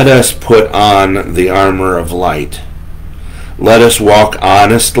 and let us put on the armor of light. Let us walk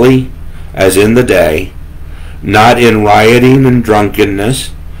honestly, as in the day, not in rioting and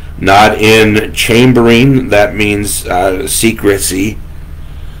drunkenness, not in chambering, that means secrecy,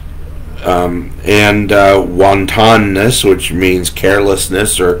 and wantonness, which means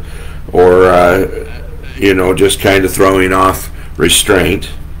carelessness or just kind of throwing off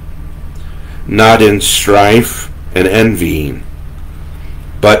restraint, not in strife and envying,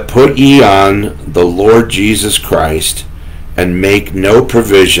 but put ye on the Lord Jesus Christ, and make no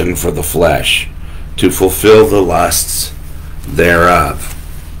provision for the flesh to fulfill the lusts thereof.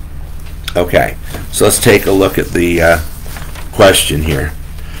 Okay, so let's take a look at the question here.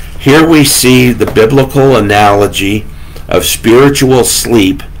 Here we see the biblical analogy of spiritual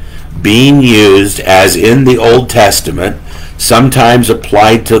sleep being used as in the Old Testament, sometimes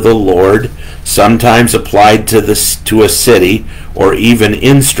applied to the Lord, sometimes applied to a city, or even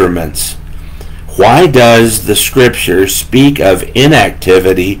instruments. Why does the Scripture speak of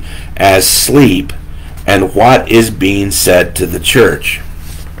inactivity as sleep, and what is being said to the church?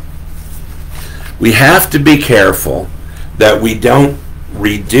 We have to be careful that we don't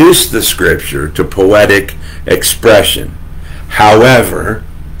reduce the Scripture to poetic expression. However,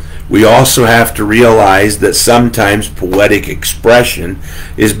 we also have to realize that sometimes poetic expression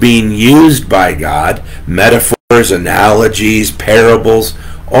is being used by God, metaphors, analogies, parables,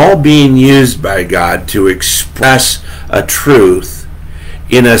 all being used by God to express a truth,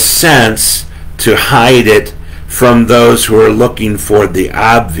 in a sense, to hide it from those who are looking for the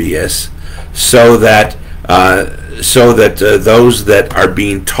obvious, so that those that are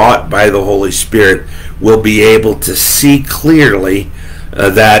being taught by the Holy Spirit will be able to see clearly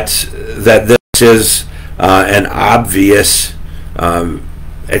that this is an obvious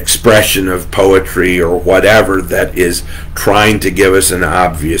expression of poetry or whatever that is trying to give us an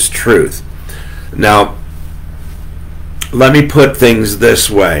obvious truth. Now, let me put things this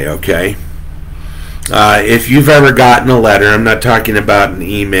way, okay? If you've ever gotten a letter, I'm not talking about an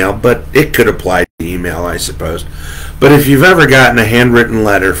email, but it could apply to email, I suppose. But if you've ever gotten a handwritten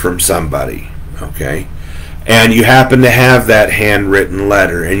letter from somebody, okay, and you happen to have that handwritten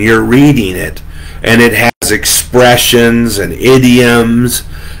letter, and you're reading it, and it has expressions and idioms,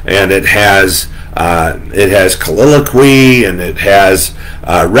 and it has colloquy, and it has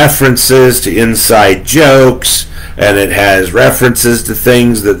references to inside jokes, and it has references to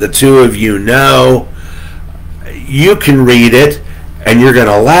things that the two of you know, you can read it, and you're going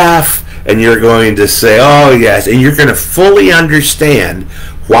to laugh, and you're going to say, oh yes, and you're going to fully understand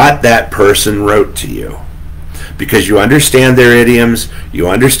what that person wrote to you. Because you understand their idioms, you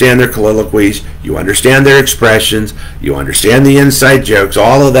understand their colloquies, you understand their expressions, you understand the inside jokes,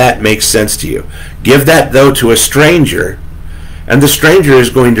 all of that makes sense to you. Give that, though, to a stranger, and the stranger is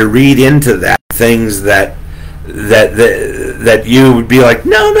going to read into that things that you would be like,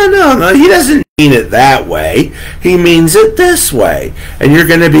 no, he doesn't mean it that way. He means it this way. And you're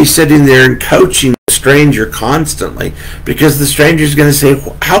going to be sitting there and coaching the stranger constantly, because the stranger's going to say,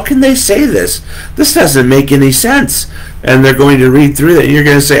 how can they say this? This doesn't make any sense. And they're going to read through that, and you're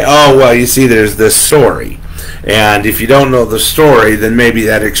going to say, oh, well, you see, there's this story. And if you don't know the story, then maybe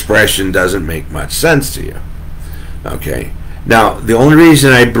that expression doesn't make much sense to you. Okay. Now, the only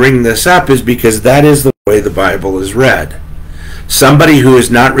reason I bring this up is because that is the way the Bible is read. Somebody who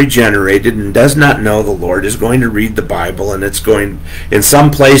is not regenerated and does not know the Lord is going to read the Bible, and it's going, in some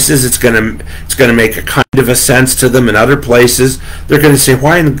places it's going to make a kind of a sense to them. In other places they're going to say,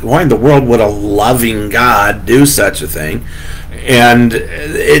 why in the world would a loving God do such a thing? And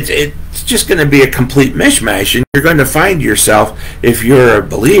it's just going to be a complete mishmash, and you're going to find yourself, if you're a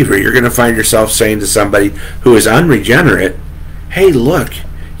believer, you're going to find yourself saying to somebody who is unregenerate, hey, look,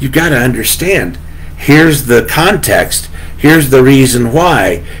 you've got to understand, here's the context, here's the reason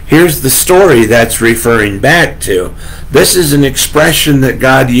why, here's the story that's referring back to. This is an expression that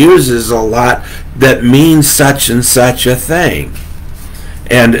God uses a lot that means such and such a thing.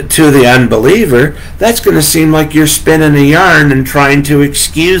 And to the unbeliever, that's going to seem like you're spinning a yarn and trying to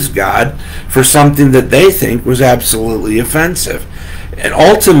excuse God for something that they think was absolutely offensive. And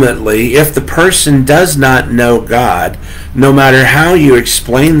ultimately, if the person does not know God, no matter how you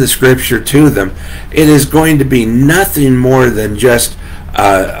explain the Scripture to them, it is going to be nothing more than just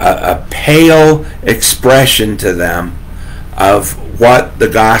a pale expression to them of what the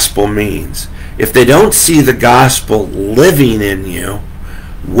gospel means. If they don't see the gospel living in you,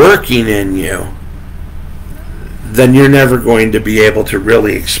 working in you, then you're never going to be able to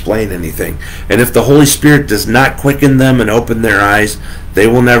really explain anything. And if the Holy Spirit does not quicken them and open their eyes, they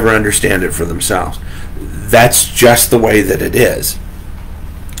will never understand it for themselves. That's just the way that it is.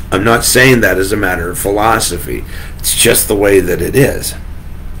 I'm not saying that as a matter of philosophy. It's just the way that it is.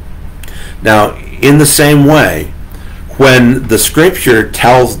 Now, in the same way, when the Scripture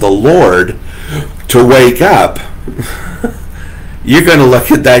tells the Lord to wake up, you're going to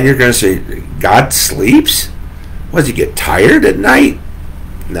look at that and you're going to say, God sleeps? Does he get tired at night?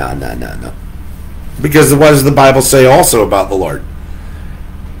 No. Because what does the Bible say also about the Lord?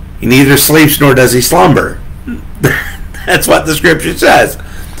 He neither sleeps nor does he slumber. That's what the Scripture says.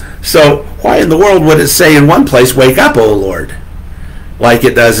 So why in the world would it say in one place, wake up, O Lord? Like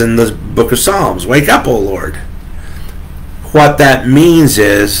it does in the book of Psalms, wake up, O Lord. What that means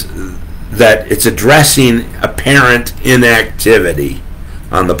is that it's addressing apparent inactivity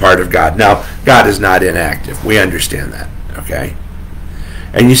on the part of God. Now, God is not inactive. We understand that, okay?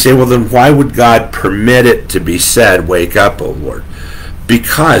 And you say, well, then why would God permit it to be said, wake up, O Lord?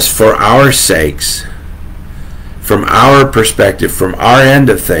 Because for our sakes, from our perspective, from our end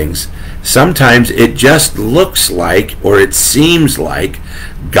of things, sometimes it just looks like, or it seems like,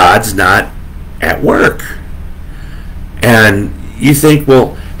 God's not at work. And you think,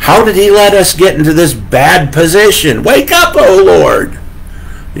 well, how did he let us get into this bad position? Wake up, O Lord.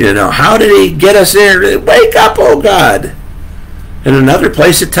 You know, how did he get us there? Wake up, O God. In another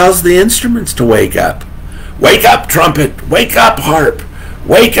place it tells the instruments to wake up. Wake up, trumpet. Wake up, harp.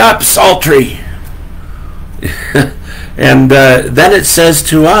 Wake up, psaltery. And then it says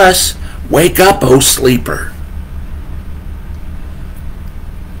to us, wake up, O sleeper.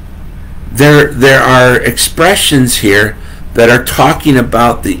 There are expressions here that are talking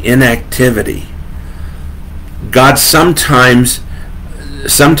about the inactivity. God sometimes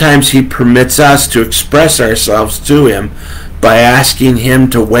he permits us to express ourselves to him by asking him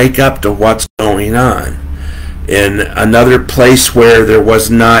to wake up to what's going on. In another place where there was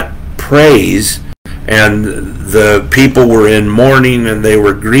not praise and the people were in mourning and they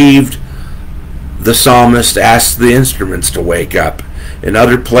were grieved, the psalmist asked the instruments to wake up. In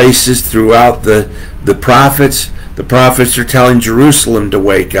other places throughout the prophets are telling Jerusalem to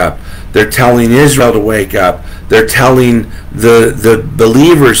wake up. They're telling Israel to wake up. They're telling the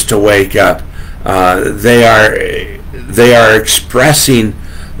believers to wake up. They are expressing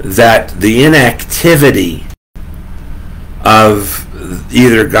that the inactivity of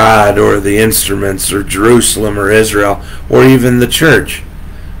either God or the instruments or Jerusalem or Israel or even the church,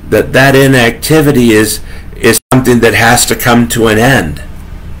 that inactivity is something that has to come to an end.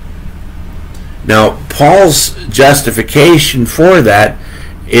 Now, Paul's justification for that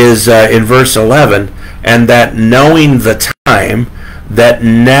is in verse 11, and that knowing the time, that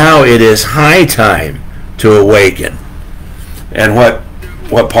now it is high time to awaken. And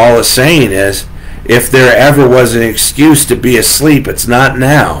what Paul is saying is, if there ever was an excuse to be asleep, it's not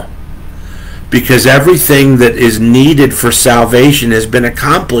now. Because everything that is needed for salvation has been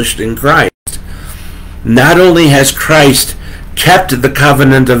accomplished in Christ. Not only has Christ kept the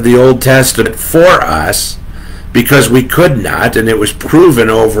covenant of the Old Testament for us because we could not, and it was proven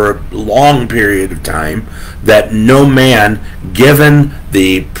over a long period of time that no man, given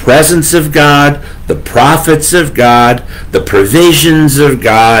the presence of God, the prophets of God, the provisions of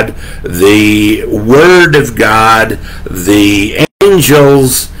God, the Word of God, the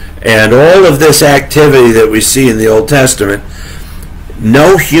angels, and all of this activity that we see in the Old Testament,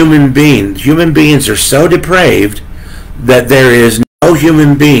 no human beings are so depraved that there is no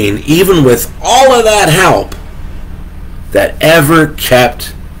human being, even with all of that help, that ever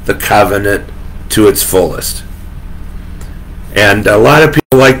kept the covenant to its fullest. And a lot of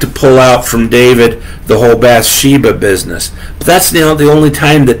people like to pull out from David the whole Bathsheba business. But that's the only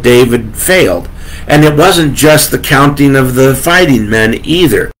time that David failed. And it wasn't just the counting of the fighting men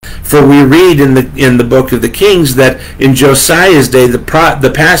either. For we read in the book of the Kings that in Josiah's day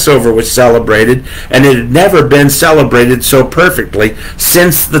the Passover was celebrated, and it had never been celebrated so perfectly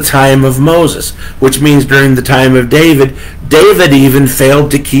since the time of Moses, which means during the time of David even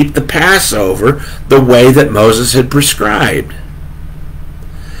failed to keep the Passover the way that Moses had prescribed.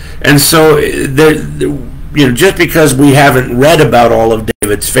 And so just because we haven't read about all of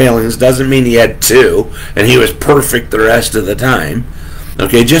David's failings doesn't mean he had two and he was perfect the rest of the time.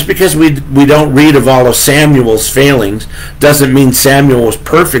 Okay, just because we don't read of all of Samuel's failings doesn't mean Samuel was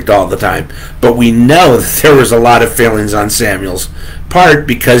perfect all the time. But we know that there was a lot of failings on Samuel's part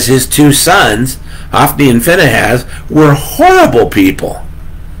because his two sons, Hophni and Phinehas, were horrible people.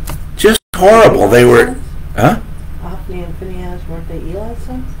 Just horrible. They were... Huh? Hophni and Phinehas, weren't they Eli's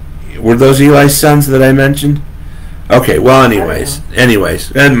sons? Were those Eli's sons that I mentioned? Okay, well, anyways,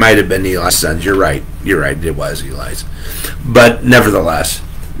 it might have been Eli's sons. You're right, it was Eli's. But nevertheless,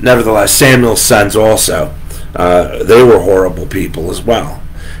 Samuel's sons also, they were horrible people as well.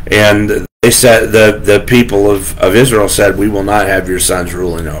 And they said, the people of Israel said, we will not have your sons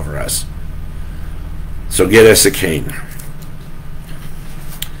ruling over us. So get us a king.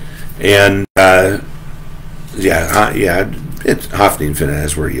 And, Hophni and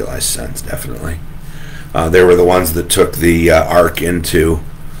Phinehas were Eli's sons, definitely. They were the ones that took the ark into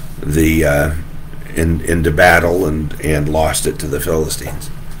the into battle and lost it to the Philistines.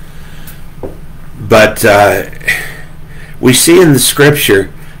 But we see in the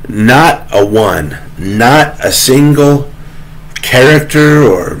Scripture not a single character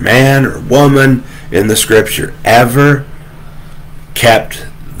or man or woman in the Scripture ever kept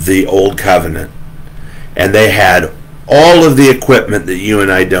the old covenant, and they had all of the equipment that you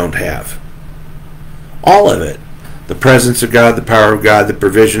and I don't have. All of it. The presence of God, the power of God, the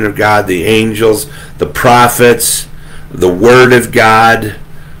provision of God, the angels, the prophets, the Word of God.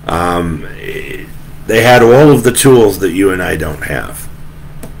 They had all of the tools that you and I don't have.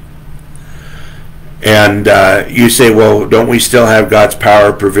 And you say, well, don't we still have God's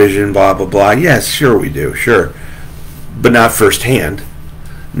power, provision, blah, blah, blah? Yes, sure we do, sure. But not firsthand.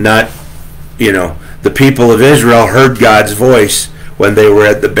 Not, the people of Israel heard God's voice when they were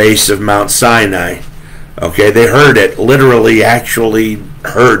at the base of Mount Sinai. Okay, they heard it, literally actually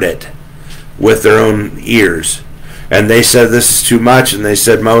heard it with their own ears. And they said, this is too much. And they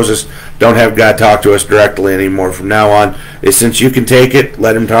said, Moses, don't have God talk to us directly anymore from now on. Since you can take it,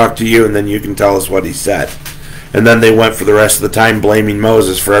 let him talk to you, and then you can tell us what he said. And then they went for the rest of the time blaming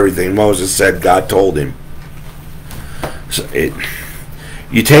Moses for everything Moses said God told him. So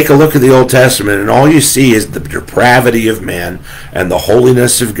you take a look at the Old Testament, and all you see is the depravity of man and the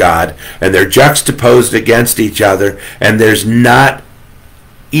holiness of God, and they're juxtaposed against each other, and there's not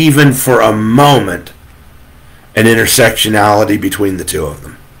even for a moment an intersectionality between the two of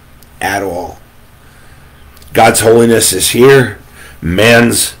them at all. God's holiness is here,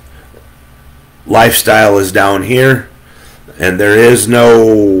 man's lifestyle is down here, and there is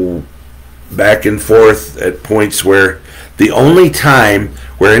no back and forth at points where the only time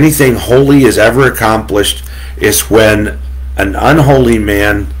where anything holy is ever accomplished is when an unholy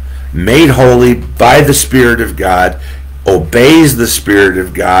man, made holy by the Spirit of God, obeys the Spirit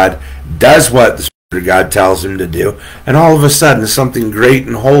of God, does what the Spirit of God tells him to do, and all of a sudden something great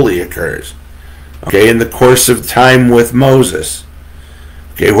and holy occurs. Okay, in the course of time with Moses.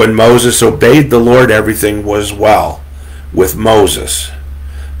 Okay, when Moses obeyed the Lord, everything was well with Moses.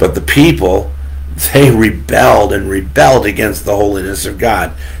 But the people, they rebelled against the holiness of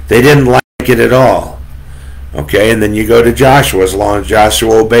God. They didn't like it at all. Okay, and then you go to Joshua. As long as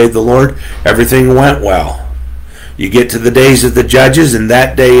Joshua obeyed the Lord, everything went well. You get to the days of the judges, and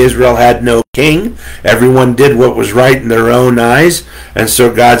that day Israel had no king. Everyone did what was right in their own eyes, and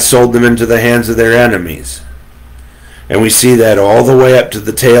so God sold them into the hands of their enemies. And we see that all the way up to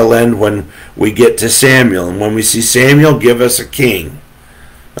the tail end when we get to Samuel. And when we see Samuel, give us a king.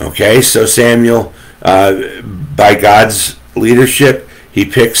 Okay, so Samuel, by God's leadership, he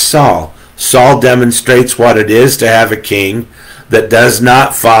picks Saul. Saul demonstrates what it is to have a king that does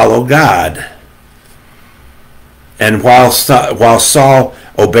not follow God. And while Saul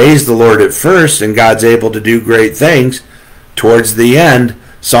obeys the Lord at first, and God's able to do great things, towards the end,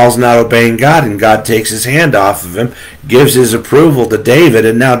 Saul's not obeying God, and God takes his hand off of him, gives his approval to David,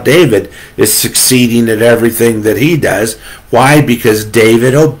 and now David is succeeding at everything that he does. Why? Because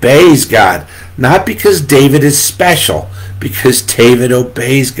David obeys God. Not because David is special, because David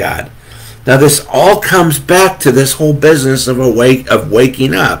obeys God. Now this all comes back to this whole business of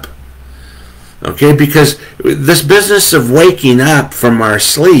waking up. Okay, because this business of waking up from our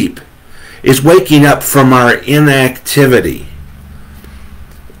sleep is waking up from our inactivity.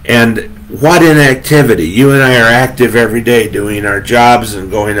 And what inactivity? You and I are active every day doing our jobs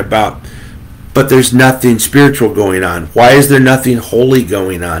and going about, but there's nothing spiritual going on. Why is there nothing holy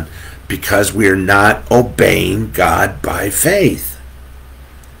going on? Because we are not obeying God by faith.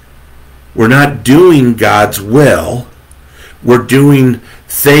 We're not doing God's will. We're doing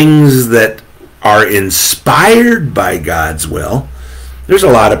things that are inspired by God's will. There's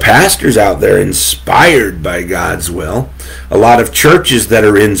a lot of pastors out there inspired by God's will. A lot of churches that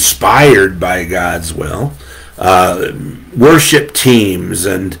are inspired by God's will. Worship teams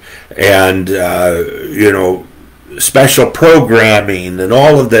and special programming and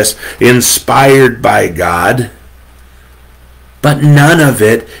all of this inspired by God. But none of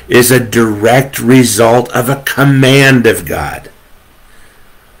it is a direct result of a command of God.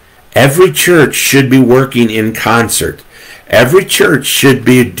 Every church should be working in concert. Every church should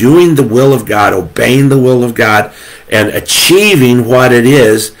be doing the will of God, obeying the will of God, and achieving what it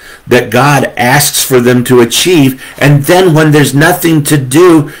is that God asks for them to achieve. And then when there's nothing to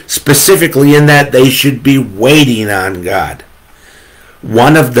do specifically in that, they should be waiting on God.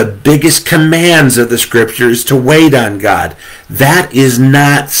 One of the biggest commands of the Scripture is to wait on God. That is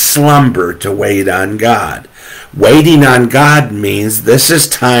not slumber, to wait on God. Waiting on God means this is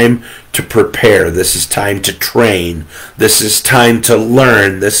time to prepare. This is time to train. This is time to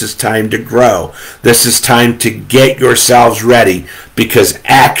learn. This is time to grow. This is time to get yourselves ready, because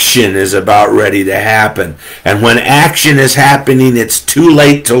action is about ready to happen. And when action is happening, it's too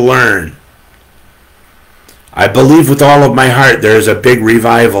late to learn. I believe with all of my heart there is a big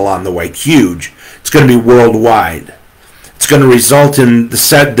revival on the way. Huge. It's going to be worldwide. It's going to result in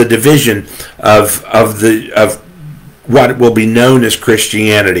the division of what will be known as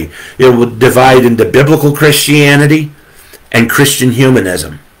Christianity. It will divide into biblical Christianity and Christian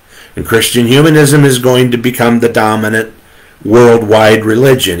humanism. And Christian humanism is going to become the dominant worldwide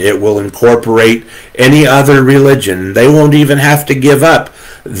religion. It will incorporate any other religion. They won't even have to give up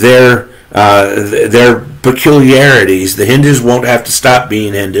their peculiarities. The Hindus won't have to stop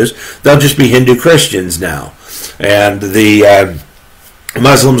being Hindus. They'll just be Hindu Christians now. And the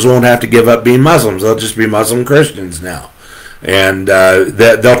Muslims won't have to give up being Muslims. They'll just be Muslim Christians now. And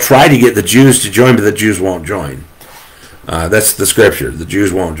they'll try to get the Jews to join, but the Jews won't join. That's the Scripture. The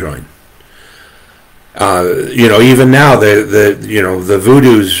Jews won't join. Even now, the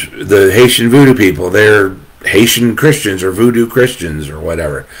Voodoos, the Haitian Voodoo people, they're Haitian Christians or Voodoo Christians or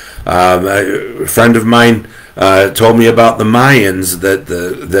whatever. A friend of mine told me about the Mayans,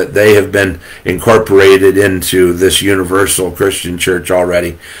 that they have been incorporated into this universal Christian church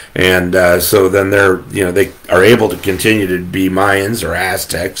already, and so then they are able to continue to be Mayans or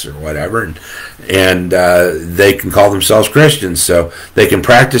Aztecs or whatever, and they can call themselves Christians, so they can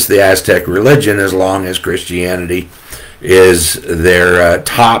practice the Aztec religion as long as Christianity is their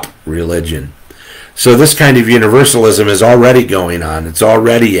top religion. So this kind of universalism is already going on. It's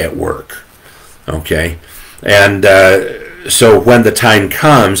already at work. Okay? And so when the time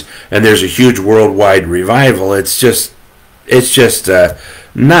comes and there's a huge worldwide revival, it doesn't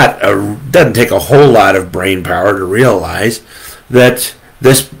take a whole lot of brain power to realize that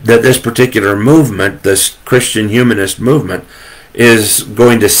this particular movement, this Christian humanist movement, is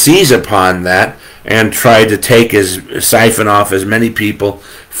going to seize upon that and try to siphon off as many people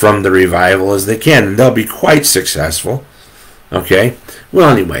from the revival as they can, and they'll be quite successful. Okay? Well,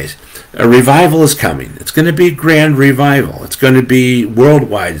 anyways, a revival is coming. It's going to be a grand revival. It's going to be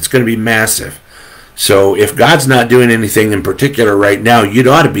worldwide. It's going to be massive. So if God's not doing anything in particular right now, you'd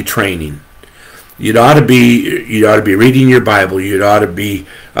ought to be training. You'd ought to be reading your Bible. You'd ought to be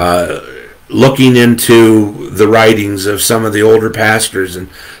looking into the writings of some of the older pastors and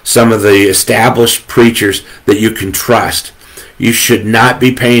some of the established preachers that you can trust. You should not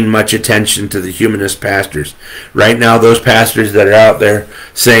be paying much attention to the humanist pastors. Right now, those pastors that are out there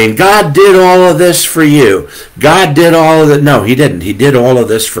saying, God did all of this for you. God did all of that. No, he didn't. He did all of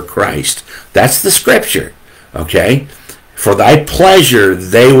this for Christ. That's the scripture. Okay? For thy pleasure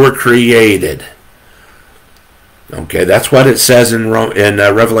they were created. Okay, that's what it says in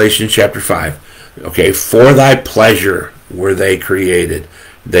Revelation chapter 5. Okay, for thy pleasure were they created,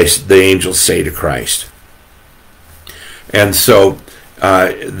 the angels say to Christ. And so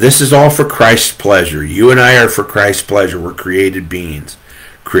this is all for Christ's pleasure. You and I are for Christ's pleasure. We're created beings,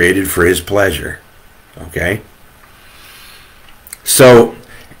 created for his pleasure. Okay? So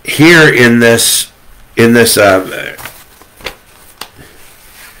here in this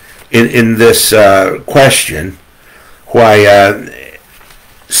question, why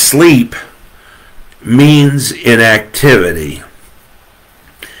sleep means inactivity.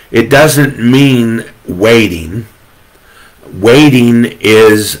 It doesn't mean waiting. Waiting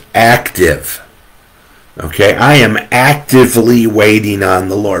is active. Okay, I am actively waiting on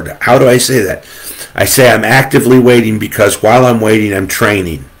the Lord. How do I say that? I say I'm actively waiting because while I'm waiting, I'm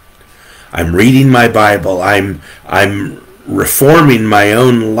training. I'm reading my Bible. I'm reforming my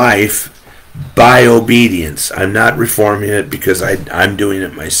own life by obedience. I'm not reforming it because I'm doing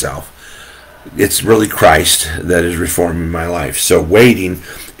it myself. It's really Christ that is reforming my life. So waiting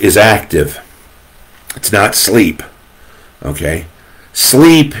is active. It's not sleep. Okay?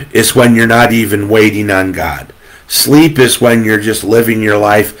 Sleep is when you're not even waiting on God. Sleep is when you're just living your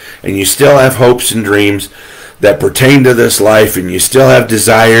life and you still have hopes and dreams that pertain to this life and you still have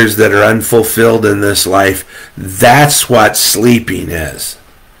desires that are unfulfilled in this life. That's what sleeping is.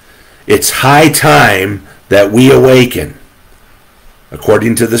 It's high time that we awaken,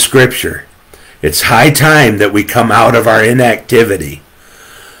 according to the scripture. It's high time that we come out of our inactivity.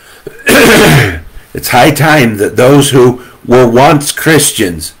 It's high time that those who were once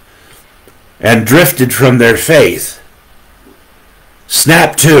Christians and drifted from their faith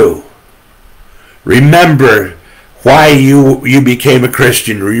snap to. Remember why you became a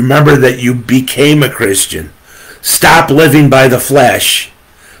Christian. Remember that you became a Christian. Stop living by the flesh.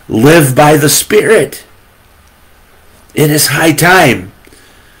 Live by the Spirit. It is high time.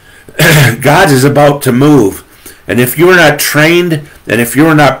 God is about to move. And if you're not trained, and if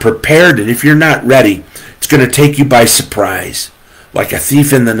you're not prepared, and if you're not ready, it's going to take you by surprise, like a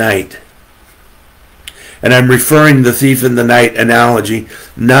thief in the night. And I'm referring the thief in the night analogy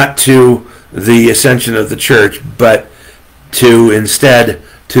not to the ascension of the church, but instead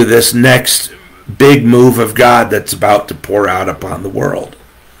to this next big move of God that's about to pour out upon the world.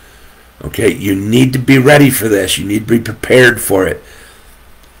 Okay, you need to be ready for this. You need to be prepared for it.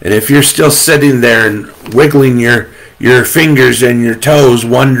 And if you're still sitting there and wiggling your fingers and your toes,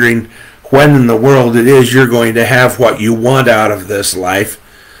 wondering when in the world it is you're going to have what you want out of this life,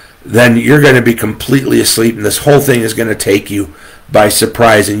 then you're going to be completely asleep, and this whole thing is going to take you by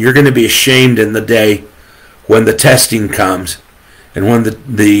surprise, and you're going to be ashamed in the day when the testing comes and when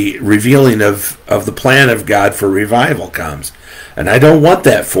the revealing of the plan of God for revival comes. And I don't want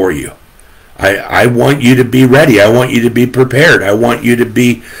that for you. I want you to be ready. I want you to be prepared. I want you to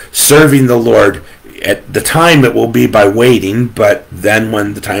be serving the Lord. At the time it will be by waiting, but then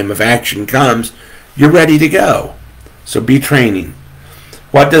when the time of action comes, you're ready to go. So be training.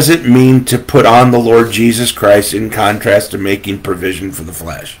 What does it mean to put on the Lord Jesus Christ in contrast to making provision for the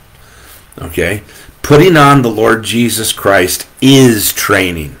flesh? Okay? Putting on the Lord Jesus Christ is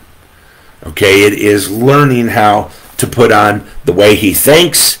training. Okay? It is learning how to put on the way he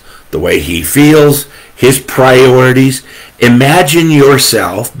thinks, the way he feels, his priorities. Imagine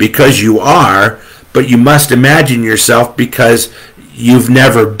yourself, because you are, but you must imagine yourself because you've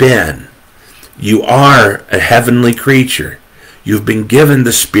never been. You are a heavenly creature. You've been given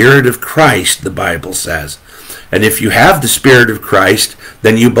the Spirit of Christ, the Bible says. And if you have the Spirit of Christ,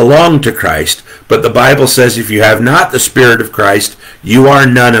 then you belong to Christ. But the Bible says if you have not the Spirit of Christ, you are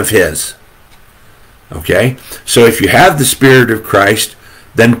none of his. Okay? So if you have the Spirit of Christ,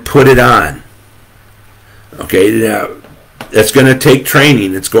 then put it on. Okay? Now, that's going to take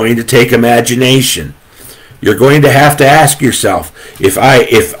training. It's going to take imagination. You're going to have to ask yourself, if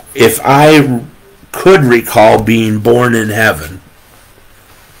I could recall being born in heaven,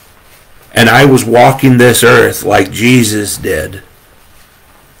 and I was walking this earth like Jesus did,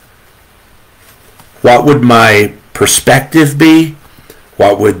 what would my perspective be?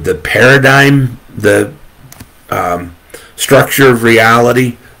 What would the paradigm, the structure of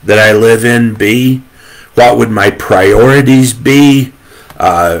reality that I live in be? What would my priorities be?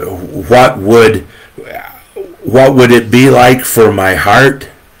 What would it be like for my heart?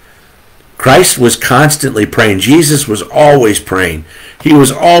 Christ was constantly praying. Jesus was always praying. He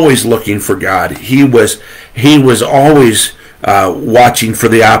was always looking for God. He was always watching for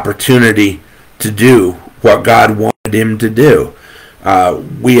the opportunity to do what God wanted him to do.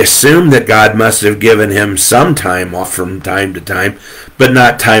 We assume that God must have given him some time off from time to time, but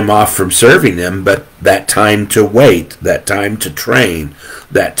not time off from serving him, but that time to wait, that time to train,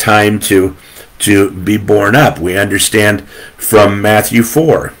 that time to be born up. We understand from Matthew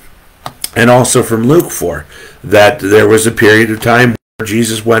 4 and also from Luke 4 that there was a period of time where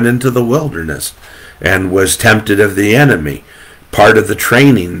Jesus went into the wilderness and was tempted of the enemy, part of the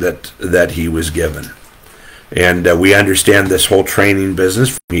training that he was given. And we understand this whole training business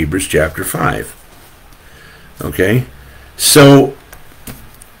from Hebrews chapter 5. Okay? So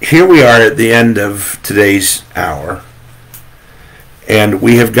here we are at the end of today's hour, and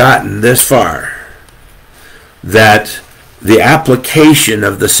we have gotten this far, that the application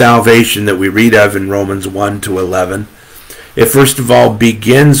of the salvation that we read of in Romans 1 to 11, it first of all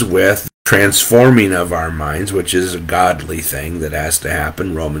begins with transforming of our minds, which is a godly thing that has to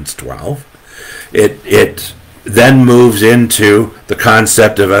happen, Romans 12. It then moves into the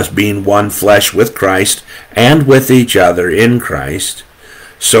concept of us being one flesh with Christ and with each other in Christ,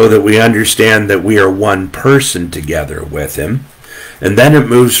 so that we understand that we are one person together with him. And then it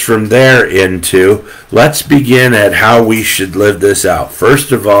moves from there into, let's begin at how we should live this out.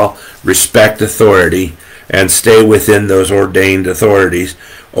 First of all, respect authority and stay within those ordained authorities.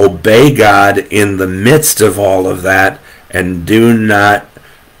 Obey God in the midst of all of that, and do not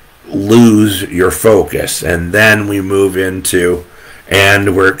lose your focus. And then we move into,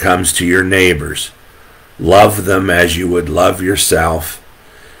 and where it comes to your neighbors, love them as you would love yourself.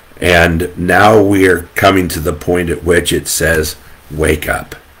 And now we are coming to the point at which it says, wake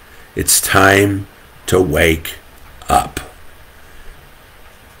up. It's time to wake up.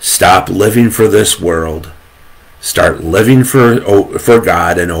 Stop living for this world. Start living for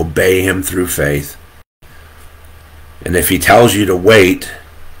God and obey him through faith. And if he tells you to wait,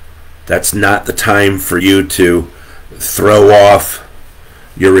 that's not the time for you to throw off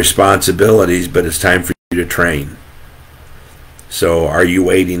your responsibilities, but it's time for you to train. So are you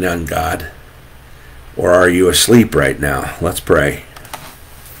waiting on God? Or are you asleep right now? Let's pray.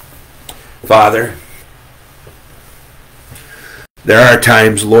 Father, there are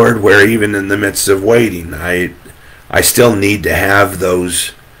times, Lord, where even in the midst of waiting, I still need to have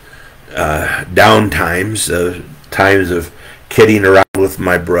those down times, times of kidding around with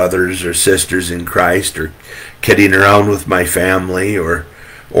my brothers or sisters in Christ, or kidding around with my family, or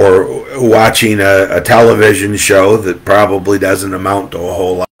watching a television show that probably doesn't amount to a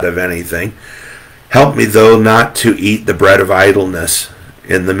whole lot of anything. Help me, though, not to eat the bread of idleness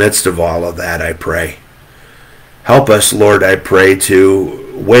in the midst of all of that, I pray. Help us, Lord, I pray, to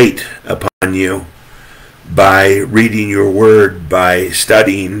wait upon you by reading your word, by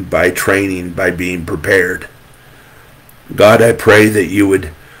studying, by training, by being prepared. God, I pray that you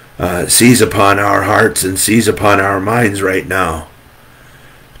would seize upon our hearts and seize upon our minds right now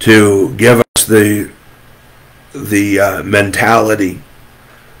to give us the mentality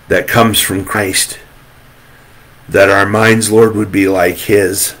that comes from Christ, that our minds, Lord, would be like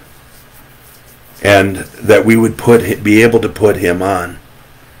his, and that we would be able to put him on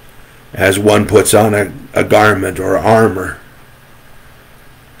as one puts on a garment or armor.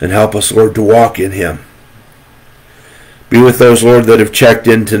 And help us, Lord, to walk in him. Be with those, Lord, that have checked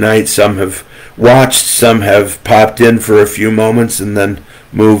in tonight. Some have watched, some have popped in for a few moments and then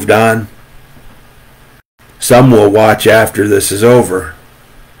moved on. Some will watch after this is over,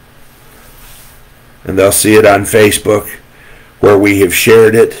 and they'll see it on Facebook where we have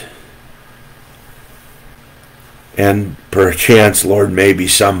shared it. And perchance, Lord, maybe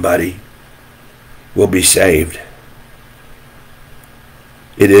somebody will be saved.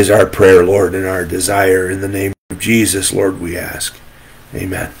 It is our prayer, Lord, and our desire. In the name of Jesus, Lord, we ask.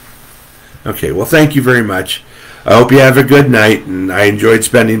 Amen. Okay, well, thank you very much. I hope you have a good night, and I enjoyed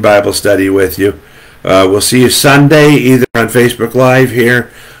spending Bible study with you. We'll see you Sunday, either on Facebook Live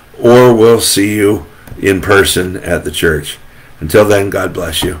here, or we'll see you in person at the church. Until then, God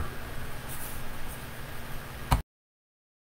bless you.